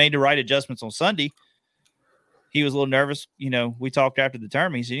 He made the right adjustments on Sunday. He was a little nervous. We talked after the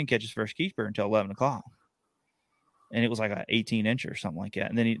tournament. He didn't catch his first keeper until 11 o'clock. And it was like an 18-incher or something like that.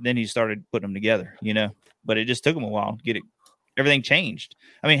 And then he started putting them together, But it just took him a while to get it. Everything changed.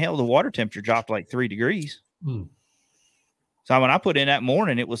 I mean, hell, the water temperature dropped like 3 degrees. So when I put in that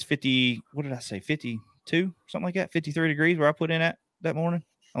morning, it was 50. What did I say? 52, something like that. 53 degrees where I put in at that morning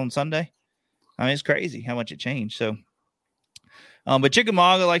on Sunday. I mean, it's crazy how much it changed. So, but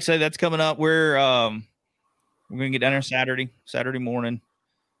Chickamauga, like I say, that's coming up. We're going to get down there Saturday morning,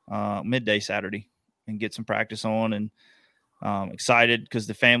 midday Saturday, and get some practice on. And excited because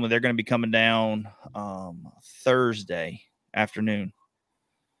the family, they're going to be coming down Thursday afternoon,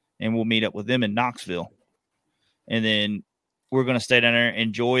 and we'll meet up with them in Knoxville. And then we're going to stay down there,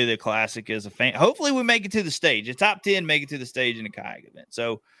 enjoy the Classic as a fan. Hopefully we make it to the stage. The top 10 make it to the stage in the kayak event.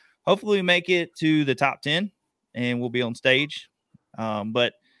 So hopefully we make it to the top 10 and we'll be on stage.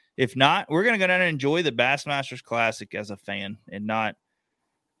 But if not, we're going to go down and enjoy the Bassmasters Classic as a fan and not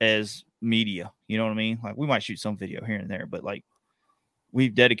as media. You know what I mean? Like, we might shoot some video here and there, but like,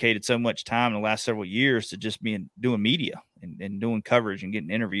 we've dedicated so much time in the last several years to just doing media and doing coverage and getting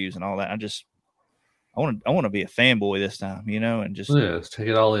interviews and all that. I want to be a fanboy this time, and just let's take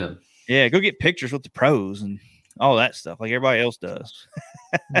it all in. Yeah, go get pictures with the pros and all that stuff like everybody else does.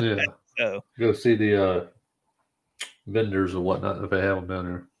 Yeah. So go see the vendors or whatnot if they have them down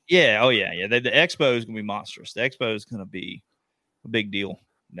there. Yeah. Oh yeah. The expo is gonna be monstrous. The expo is gonna be a big deal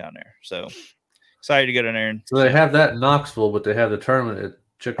down there. So excited to go down there. So they have that in Knoxville, but they have the tournament at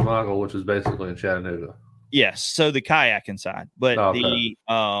Chickamauga, which is basically in Chattanooga. Yes, so the kayaking side, but the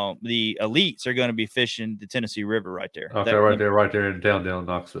elites are going to be fishing the Tennessee River right there. Okay, right there in downtown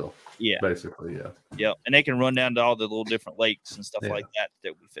Knoxville. Yeah, basically, yeah. Yep, and they can run down to all the little different lakes and stuff like that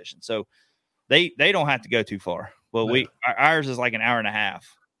we'll be fishing. So they don't have to go too far. Well, ours is like an hour and a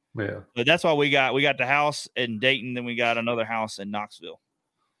half. Yeah, but that's why we got the house in Dayton, then we got another house in Knoxville.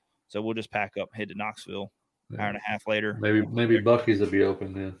 So we'll just pack up, head to Knoxville. Hour and a half later. Maybe Buc-ee's will be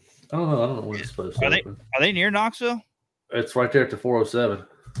open then. I don't know when it's supposed to open. Are they near Knoxville? It's right there at the 407.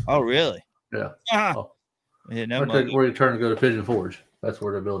 Oh, really? Yeah. Oh. Yeah, no right where you turn to go to Pigeon Forge. That's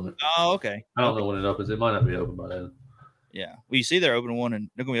where they're building it. Oh, okay. I don't know when it opens. It might not be open by then. Yeah. Well, you see they're opening one, and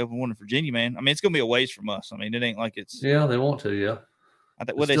they're going to be opening one in Virginia, man. I mean, it's going to be a ways from us. I mean, it ain't like it's... Yeah, they want to, yeah. I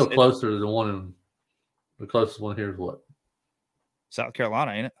think it's still closer to the one in... The closest one here is what? South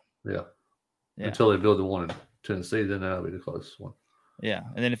Carolina, ain't it? Yeah. Until they build the one in Tennessee, then that'll be the closest one. Yeah,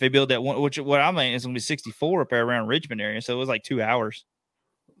 and then if they build that one, what I mean is going to be 64 up there around Richmond area, so it was like 2 hours.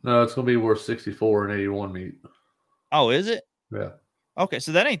 No, it's going to be where 64 and 81 meet. Oh, is it? Yeah. Okay,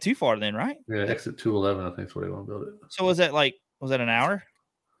 so that ain't too far then, right? Yeah, exit 211, I think is where they want to build it. So was that an hour?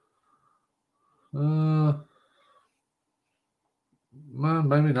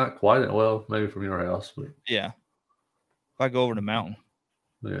 Maybe not quite. Well, maybe from your house, but yeah. If I go over the mountain.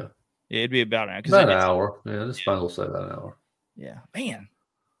 Yeah. Yeah, it'd be about an hour. About an hour. Yeah, this final will say about an hour. Yeah, man.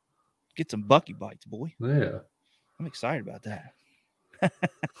 Get some Bucky bites, boy. Yeah. I'm excited about that.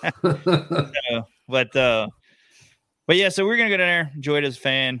 But yeah, so we're gonna go down there, enjoy it as a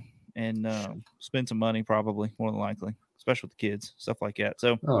fan, and spend some money probably, more than likely, especially with the kids, stuff like that.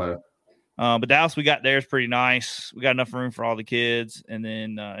 So but the house we got there is pretty nice. We got enough room for all the kids, and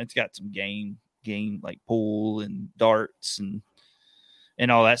then it's got some game like pool and darts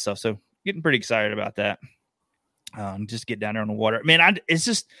and all that stuff. So getting pretty excited about that. Just get down there on the water. Man, I'm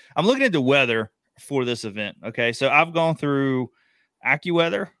looking at the weather for this event. Okay. So I've gone through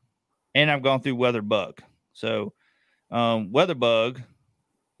AccuWeather and I've gone through WeatherBug. So WeatherBug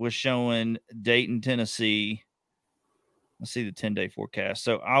was showing Dayton, Tennessee. Let's see the 10-day forecast.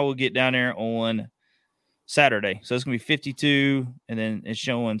 So I will get down there on Saturday. So it's going to be 52. And then it's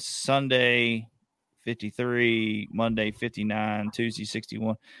showing Sunday 53, Monday 59, Tuesday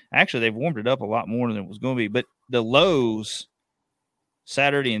 61. Actually, they've warmed it up a lot more than it was going to be. But the lows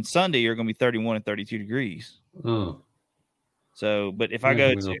Saturday and Sunday are going to be 31 and 32 degrees. So, but if I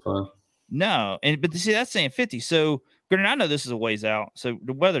go to but see, that's saying 50. So, granted, I know this is a ways out. So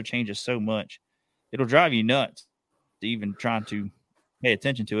the weather changes so much, it'll drive you nuts to even trying to pay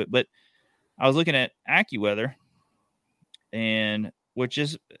attention to it. But I was looking at AccuWeather, and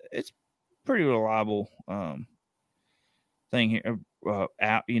it's pretty reliable thing here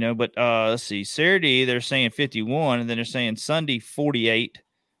app, but let's see, Saturday they're saying 51, and then they're saying Sunday 48,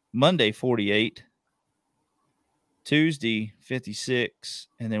 Monday 48, Tuesday 56,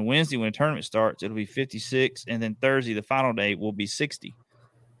 and then Wednesday when the tournament starts it'll be 56, and then Thursday the final day will be 60.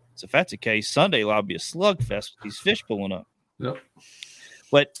 So if that's the case, Sunday will be a slugfest with these fish pulling up. Yep.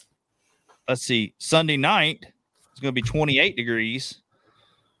 But let's see, Sunday night it's going to be 28 degrees.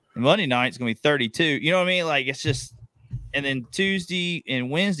 And Monday night it's going to be 32. You know what I mean? Like, it's just, and then Tuesday and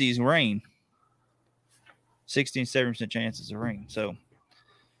Wednesday's rain. 70% chances of rain. So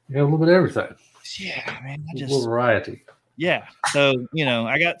you have a little bit of everything. Yeah, man. A little variety. Yeah. So,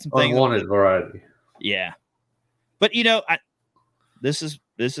 I got some things. Unwanted variety. Yeah. But this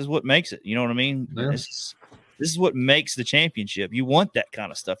is what makes it. You know what I mean? Yeah. This is what makes the championship. You want that kind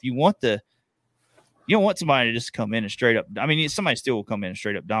of stuff. You don't want somebody to just come in and straight up. I mean, somebody still will come in and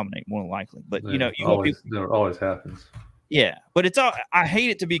straight up dominate more than likely. But you always, always happens. Yeah, but I hate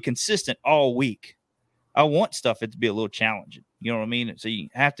it to be consistent all week. I want stuff it to be a little challenging. You know what I mean? So you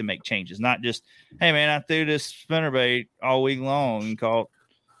have to make changes, not just, hey man, I threw this spinnerbait all week long and caught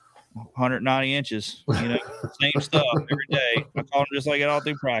 190 inches. Same stuff every day. I caught them just like it all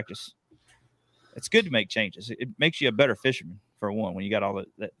through practice. It's good to make changes. It makes you a better fisherman, for one, when you got all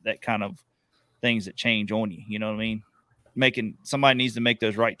that kind of things that change on you. You know what I mean? Somebody needs to make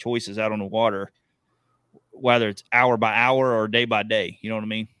those right choices out on the water, whether it's hour by hour or day by day. You know what I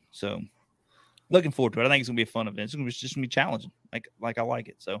mean? So looking forward to it. I think it's gonna be a fun event. It's just gonna be challenging, like I like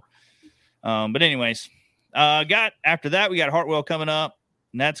it. So, but anyways, after that we got Hartwell coming up,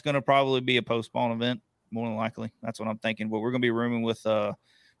 and that's gonna probably be a postponed event more than likely. That's what I'm thinking. But we're gonna be rooming with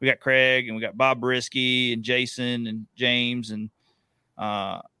we got Craig and we got Bob Brisky and Jason and James and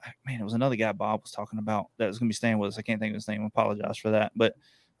it was another guy Bob was talking about that was gonna be staying with us. I can't think of his name. I apologize for that, but.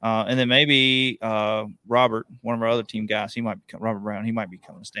 And then maybe Robert, one of our other team guys, Robert Brown, he might be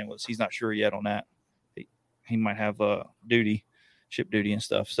coming to stand with us. He's not sure yet on that. He might have ship duty and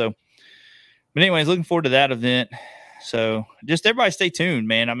stuff. So, but anyways, looking forward to that event. So just everybody stay tuned,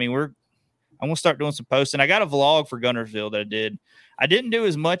 man. I mean, I'm going to start doing some posting. I got a vlog for Guntersville that I did. I didn't do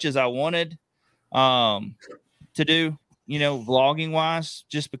as much as I wanted to do, vlogging wise,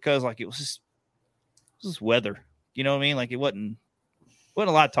 just because it was just weather. You know what I mean? Like it wasn't a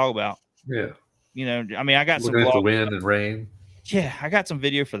lot to talk about. Yeah. I mean, I got looking at the wind and rain. Yeah, I got some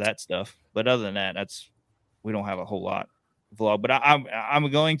video for that stuff. But other than that, we don't have a whole lot vlog. But I'm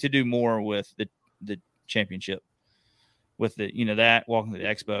going to do more with the championship, with that, walking to the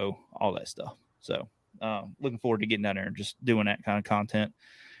expo, all that stuff. So looking forward to getting down there and just doing that kind of content.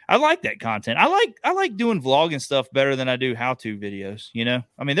 I like that content. I like doing vlogging stuff better than I do how-to videos.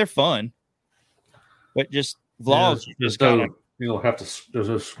 I mean, they're fun, but just vlogs. Yeah, you don't have to. There's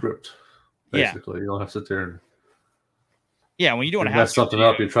no script. Basically, you don't have to sit there and. Yeah, when you're doing mess something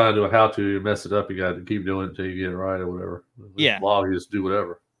up, you're trying to do a how-to. You mess it up, you got to keep doing it until you get it right or whatever. Yeah, vlog, you just do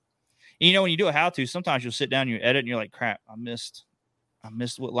whatever. And when you do a how-to, sometimes you'll sit down, and you edit, and you're like, "Crap, I missed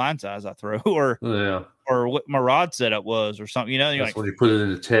what line size I throw, or what my rod setup was, or something." You're That's when you put it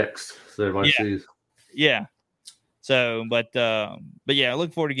into text so everybody sees. Yeah. So, but yeah, I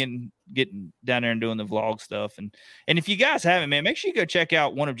look forward to getting down there and doing the vlog stuff. And if you guys haven't, man, make sure you go check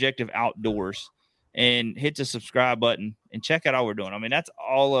out One Objective Outdoors and hit the subscribe button and check out all we're doing. I mean, that's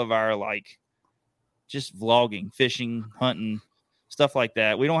all of our just vlogging, fishing, hunting, stuff like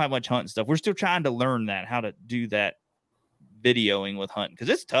that. We don't have much hunting stuff. We're still trying to learn how to do that videoing with hunting, because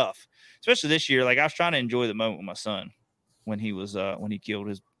it's tough, especially this year. I was trying to enjoy the moment with my son when he was when he killed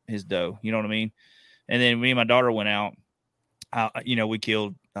his doe. You know what I mean? And then me and my daughter went out. We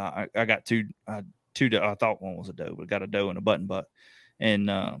killed. I got two doe. I thought one was a doe, but got a doe and a button buck. And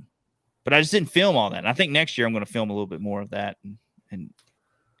but I just didn't film all that. And I think next year I'm going to film a little bit more of that and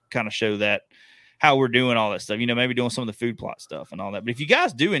kind of show that how we're doing all that stuff. Maybe doing some of the food plot stuff and all that. But if you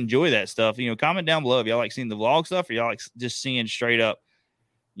guys do enjoy that stuff, comment down below if y'all like seeing the vlog stuff, or y'all like just seeing straight up,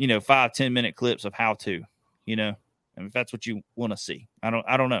 5-10 minute clips of how to, and if that's what you want to see. I don't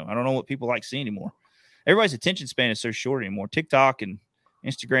know. I don't know what people like seeing anymore. Everybody's attention span is so short anymore. TikTok and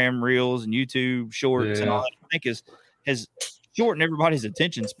Instagram Reels and YouTube Shorts and all that, I think, has shortened everybody's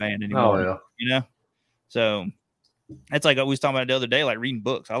attention span anymore. Oh, yeah. So that's like I was talking about the other day, like reading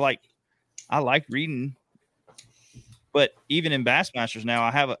books. I like reading, but even in Bassmasters now,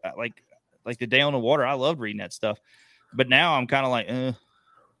 I have like the Day on the Water. I love reading that stuff, but now I'm kind of like,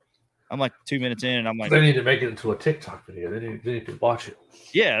 I'm like 2 minutes in, and I'm like, they need to make it into a TikTok video. They need to watch it.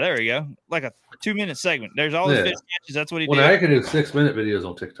 Yeah, there we go. Like a 2-minute segment. There's all these fish catches. That's what he did. Well, I can do 6-minute videos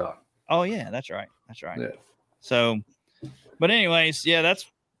on TikTok. Oh yeah, that's right. Yeah. So, but anyways, yeah, that's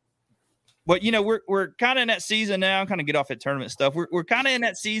what we're kind of in that season now. Kind of get off that tournament stuff. We're kind of in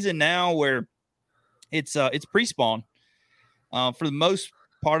that season now where it's pre-spawn for the most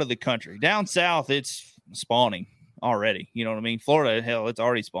part of the country. Down south, it's spawning already. You know what I mean? Florida, hell, it's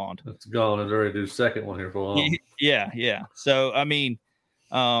already spawned. It's gone. It's already do second one here for a while. Yeah. So I mean,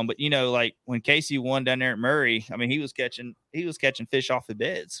 but like when Casey won down there at Murray, I mean, he was catching he was catching fish off the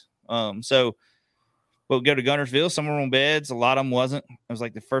beds. So we'll go to Guntersville. Some were on beds. A lot of them wasn't. It was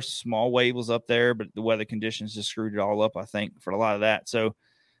like the first small wave was up there, but the weather conditions just screwed it all up, I think, for a lot of that. So,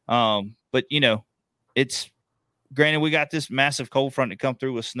 but it's granted we got this massive cold front to come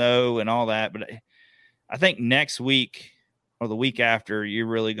through with snow and all that, but I think next week or the week after, you're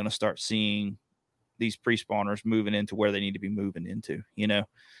really going to start seeing these pre-spawners moving into where they need to be moving into,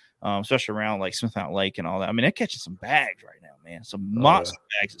 especially around like Smith Mountain Lake and all that. I mean, they're catching some bags right now, man. Some monster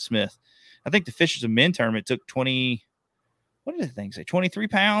bags at Smith. I think the Fishers of Men tournament took 20. What did the thing say? 23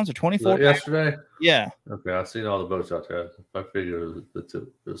 pounds or 24 yesterday? Pounds? Yeah. Okay, I've seen all the boats out there. I figured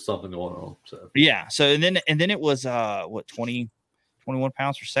there's something going on. So yeah. So and then it was 20, 21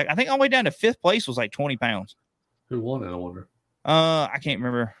 pounds per second. I think all the way down to fifth place was like 20 pounds. Who won it? I wonder. I can't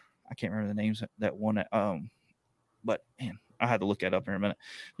remember the names that won it. But man, I had to look that up in a minute.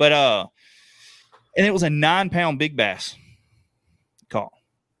 But and it was a 9-pound big bass caught.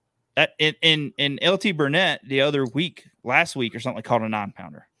 In LT Burnett the other week, last week or something, caught a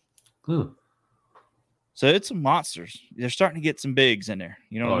 9-pounder. So it's some monsters. They're starting to get some bigs in there.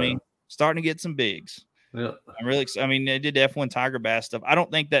 You know what I mean? Starting to get some bigs. Yeah. I'm really excited. I mean, they did the F1 Tiger Bass stuff. I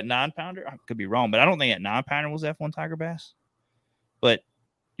don't think that 9-pounder, I could be wrong, but I don't think that 9-pounder was F1 Tiger Bass. But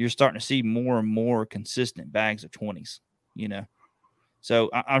you're starting to see more and more consistent bags of 20s, So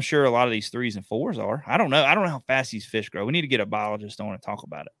I'm sure a lot of these 3s and 4s are. I don't know. I don't know how fast these fish grow. We need to get a biologist on to talk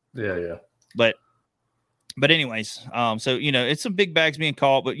about it. Yeah. But anyways, so it's some big bags being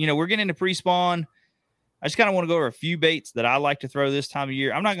caught, but we're getting into pre-spawn. I just kind of want to go over a few baits that I like to throw this time of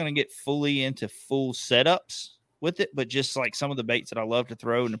year. I'm not going to get fully into full setups with it, but just like some of the baits that I love to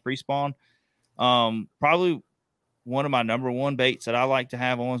throw in the pre-spawn. Probably one of my number one baits that I like to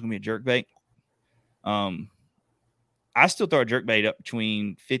have on is going to be a jerk bait. I still throw a jerk bait up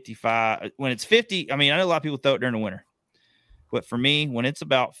between 55. When it's 50, I mean, I know a lot of people throw it during the winter. But for me, when it's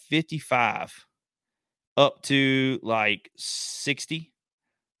about 55 up to like 60,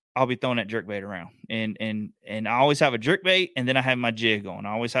 I'll be throwing that jerk bait around. And I always have a jerk bait, and then I have my jig on.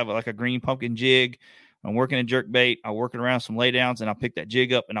 I always have like a green pumpkin jig. I'm working a jerk bait. I'll work it around some laydowns, and I'll pick that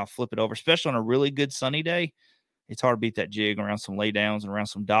jig up and I'll flip it over. Especially on a really good sunny day, it's hard to beat that jig around some laydowns and around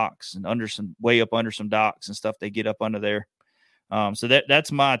some docks and way up under some docks and stuff they get up under there. So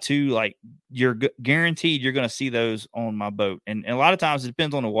that's my two, like, you're guaranteed you're going to see those on my boat. And a lot of times it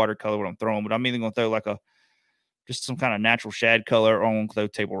depends on the watercolor what I'm throwing, but I'm either going to throw like just some kind of natural shad color, or I'm going to throw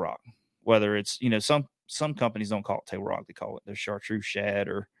table rock. Whether it's, some companies don't call it table rock. They call it the chartreuse shad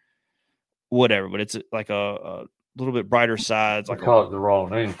or whatever, but it's like a little bit brighter sides. They like call it the wrong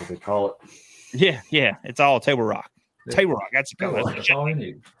name, but they call it. Yeah. It's all table rock. Yeah. Table rock. That's the color. That's all you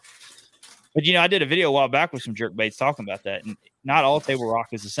need. But, I did a video a while back with some jerk baits talking about that. And not all table rock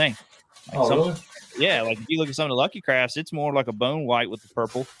is the same. Like really? Yeah. Like if you look at some of the Lucky Crafts, it's more like a bone white with the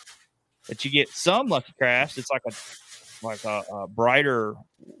purple. But you get some Lucky Crafts, it's like a brighter,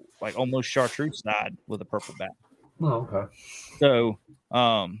 like almost chartreuse side with a purple back. Oh, okay. So,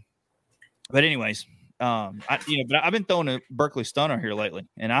 but anyways, but I've been throwing a Berkeley Stunner here lately,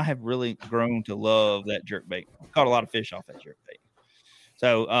 and I have really grown to love that jerk bait. Caught a lot of fish off that jerk bait.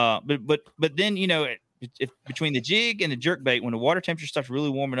 So, but then, if between the jig and the jerk bait, when the water temperature starts really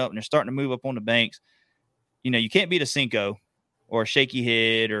warming up and they're starting to move up on the banks, you can't beat a Cinco or a shaky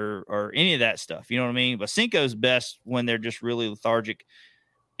head or any of that stuff. You know what I mean? But Cinco's best when they're just really lethargic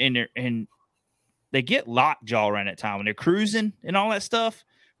and they get lockjaw around that time when they're cruising and all that stuff.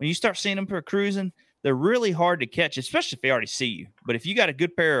 When you start seeing them for cruising, they're really hard to catch, especially if they already see you. But if you got a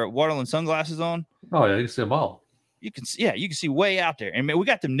good pair of Waterland sunglasses on, oh yeah, you can see them all. You can see way out there. And man, we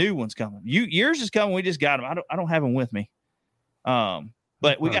got them new ones coming. Yours is coming. We just got them. I don't have them with me.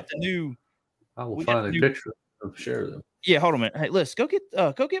 But we got the new. I will find a picture and share them. Yeah, hold on a minute. Hey, Liz, go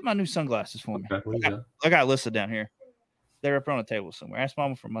get my new sunglasses for me. Okay, I got listed down here. They're up on the table somewhere. Ask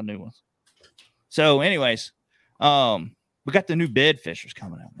Mama for my new ones. So, anyways, we got the new bed fishers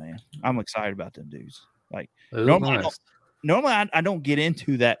coming out, man. I'm excited about them dudes. Like normally I don't get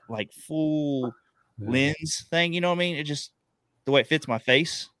into that like full lens thing. You know what I mean? It just the way it fits my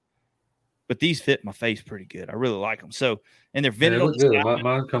face. But these fit my face pretty good. I really like them. So, and they're vented on good.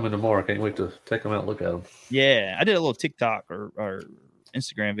 Mine coming tomorrow. I can't wait to take them out and look at them. Yeah, I did a little TikTok or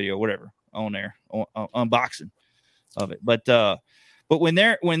Instagram video, whatever, on there, unboxing of it. But when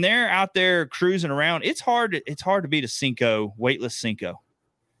they're out there cruising around, it's hard to beat a Cinco, weightless Cinco.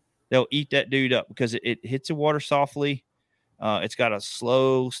 They'll eat that dude up because it hits the water softly. It's got a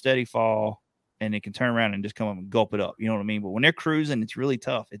slow, steady fall, and it can turn around and just come up and gulp it up. You know what I mean? But when they're cruising, it's really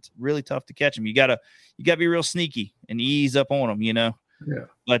tough. It's really tough to catch them. You gotta be real sneaky and ease up on them, Yeah.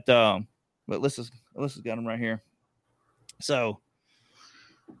 But Alyssa's got them right here. So,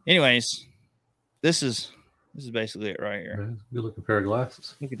 anyways, this is basically it right here. Good looking pair of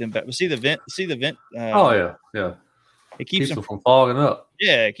glasses. Look at them back. See the vent. Oh yeah. It keeps them from fogging up.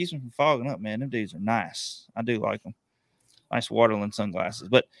 Yeah, it keeps them from fogging up, man. Them dudes are nice. I do like them. Nice Waterland sunglasses.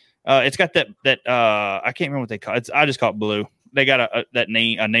 But it's got that I can't remember what they call it. I just call it blue. They got a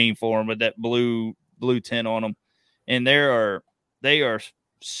name for them, but that blue tint on them. And they are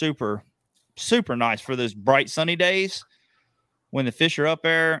super, super nice for those bright sunny days when the fish are up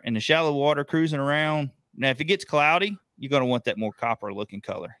there in the shallow water cruising around. Now, if it gets cloudy, you're going to want that more copper looking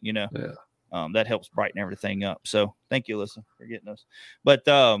color, Yeah. That helps brighten everything up. So thank you, Alyssa, for getting us.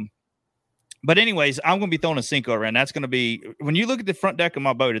 But anyways, I'm going to be throwing a Senko around. That's going to be, when you look at the front deck of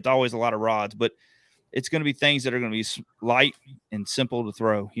my boat, it's always a lot of rods, but it's going to be things that are going to be light and simple to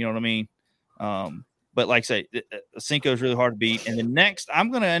throw. You know what I mean? But like I say, a Senko is really hard to beat. And then next,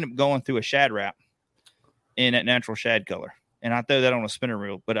 I'm going to end up going through a shad wrap in that natural shad color. And I throw that on a spinner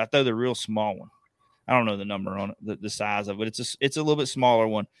reel, but I throw the real small one. I don't know the number on it, the size of it. It's a little bit smaller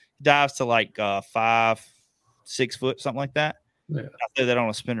one. It dives to like 5-6 foot, something like that. Yeah. I throw that on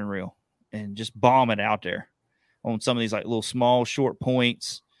a spinning reel and just bomb it out there on some of these like little small short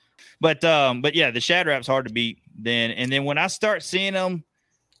points. But yeah, the shad wrap's hard to beat then. And then when I start seeing them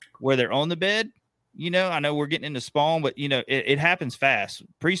where they're on the bed, I know we're getting into spawn, but it happens fast.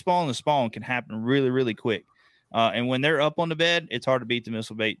 Pre-spawn and spawn can happen really, really quick. And when they're up on the bed, it's hard to beat the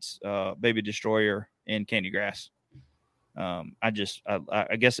Missile Baits, Baby Destroyer and Candy Grass. I guess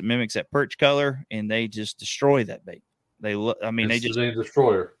it mimics that perch color, and they just destroy that bait. They just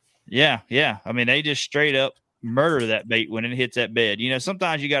destroyer. Yeah. I mean, they just straight up murder that bait when it hits that bed.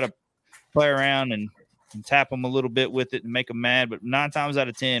 Sometimes you got to play around and tap them a little bit with it and make them mad. But 9 times out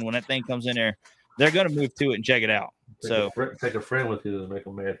of 10, when that thing comes in there, they're going to move to it and check it out. Take a friend with you to make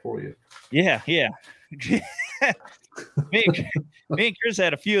them mad for you. Yeah. me and Chris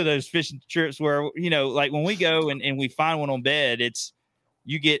had a few of those fishing trips where, like when we go and we find one on bed, it's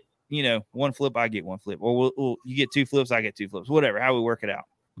you get, one flip, I get one flip, or you get 2 flips, I get 2 flips, whatever, how we work it out.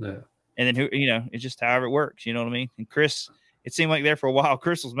 Yeah. And then, it's just however it works. You know what I mean? And Chris, it seemed like there for a while,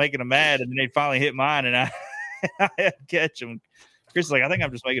 Chris was making them mad, and then they finally hit mine, and I had to catch them. Chris is like, I think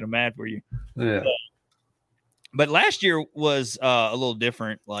I'm just making them mad for you. Yeah. But last year was a little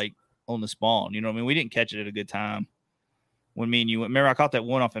different, like on the spawn. You know what I mean? We didn't catch it at a good time. When me and you went, remember I caught that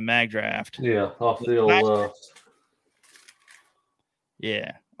one off in Mag Draft. Yeah, off the old.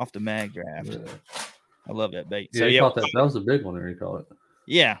 Yeah, off the Mag Draft. Yeah. I love that bait. Yeah, so caught that. That was a big one there. You caught it.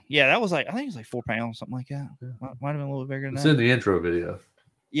 Yeah, that was like, I think it was like 4 pounds, something like that. Yeah. Might have been a little bigger than that. It's in the intro video.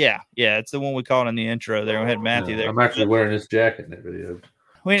 Yeah, it's the one we caught in the intro there. We had Matthew there. I'm actually wearing this jacket in that video.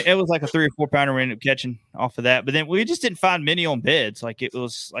 It was like a 3 or 4 pounder we ended up catching off of that, but then we just didn't find many on beds. It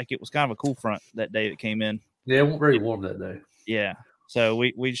was kind of a cool front that day that came in. Yeah, it wasn't very warm that day. Yeah, so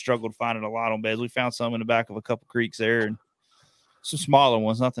we struggled finding a lot on beds. We found some in the back of a couple creeks there, and some smaller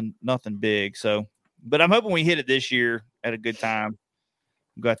ones, nothing big. So, but I'm hoping we hit it this year at a good time.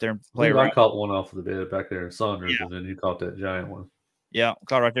 Go out there and play around. I caught one off of the bed back there in Saunders, and then you caught that giant one. Yeah,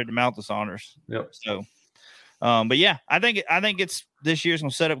 caught right there at the mouth of Saunders. Yep. So, but yeah, I think it's this year's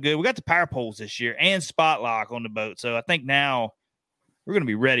gonna set up good. We got the power poles this year and spot lock on the boat, so I think now we're gonna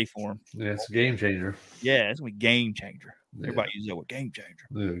be ready for them. Yeah, it's a game changer. Yeah, it's gonna be game changer. Yeah. Everybody uses that word, game changer.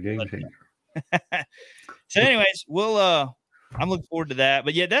 Yeah, game changer. So, anyways, we'll I'm looking forward to that.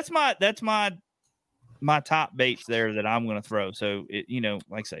 But yeah, that's my top baits there that I'm gonna throw. So like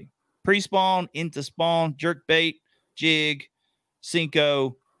I say, pre-spawn, into spawn, jerk bait, jig,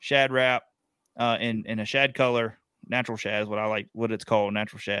 Senko, shad wrap, and a shad color. Natural shad is what I like, what it's called,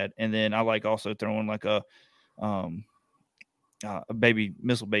 natural shad. And then I like also throwing like a baby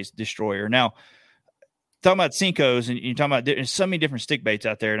Missile Baits Destroyer. Now, talking about Senkos, and you're talking about there's so many different stick baits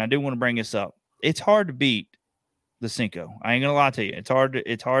out there, and I do want to bring this up. It's hard to beat the Senko. I ain't gonna lie to you. It's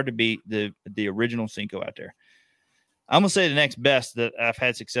hard to beat the original Senko out there. I'm gonna say the next best that I've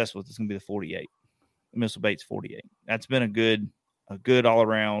had success with is gonna be the 48, Missile Baits 48. That's been a good all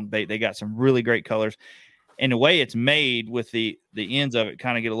around bait. They got some really great colors. And the way it's made with the ends of it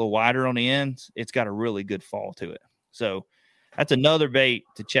kind of get a little wider on the ends, it's got a really good fall to it. So that's another bait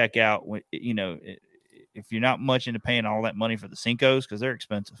to check out when, if you're not much into paying all that money for the Senkos, because they're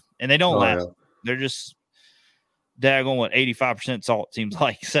expensive and they don't last. Yeah. They're just daggone 85% salt, seems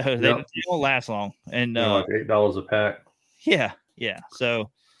like. So they don't last long. And like $8 a pack. Yeah. So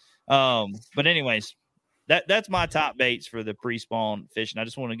but anyways, that's my top baits for the pre-spawn fishing. I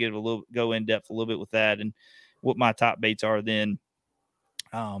just want to go in depth a little bit with that and what my top baits are then.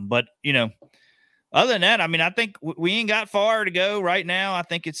 But Other than that, I mean, I think we ain't got far to go right now. I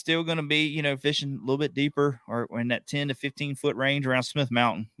think it's still going to be, fishing a little bit deeper or in that 10 to 15 foot range around Smith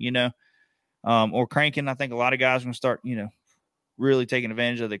Mountain, or cranking. I think a lot of guys are going to start, really taking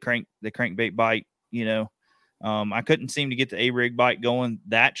advantage of the crankbait bite. I couldn't seem to get the A-rig bite going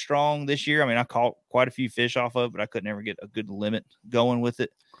that strong this year. I mean, I caught quite a few fish off of it, but I couldn't ever get a good limit going with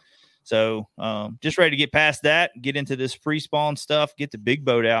it. So just ready to get past that, get into this pre-spawn stuff, get the big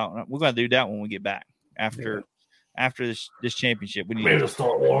boat out. We're going to do that when we get back after this championship. We need to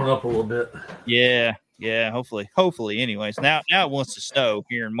start warming up a little bit. Yeah. Hopefully. Anyways, now it wants to snow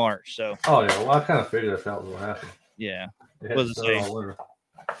here in March. So. Oh yeah, well I kind of figured that was going to happen. Yeah. What does it say?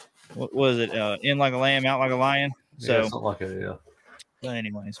 What was it? In like a lamb, out like a lion. So yeah, something like that. Yeah. But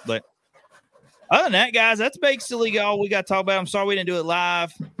anyways, other than that, guys, that's basically all we got to talk about. I'm sorry we didn't do it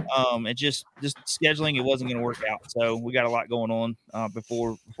live. It just scheduling, it wasn't going to work out. So we got a lot going on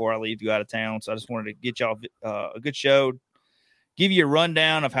before I leave to go out of town. So I just wanted to get y'all a good show, give you a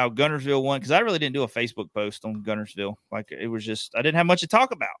rundown of how Guntersville won, because I really didn't do a Facebook post on Guntersville. Like it was just, I didn't have much to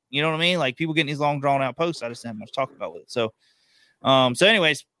talk about. You know what I mean? Like people getting these long drawn out posts, I just didn't have much to talk about with it. So,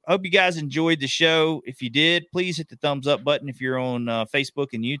 anyways, hope you guys enjoyed the show. If you did, please hit the thumbs up button if you're on Facebook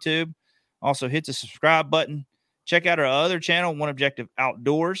and YouTube. Also, hit the subscribe button. Check out our other channel, One Objective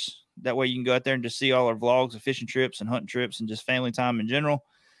Outdoors. That way you can go out there and just see all our vlogs of fishing trips and hunting trips and just family time in general.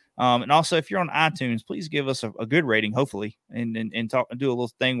 And also, if you're on iTunes, please give us a good rating, hopefully, and talk and do a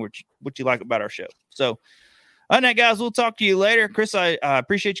little thing what you like about our show. So, other than that, guys, we'll talk to you later. Chris, I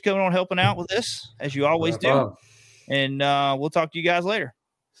appreciate you coming on helping out with this, as you always do. And we'll talk to you guys later.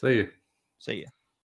 See you. See you.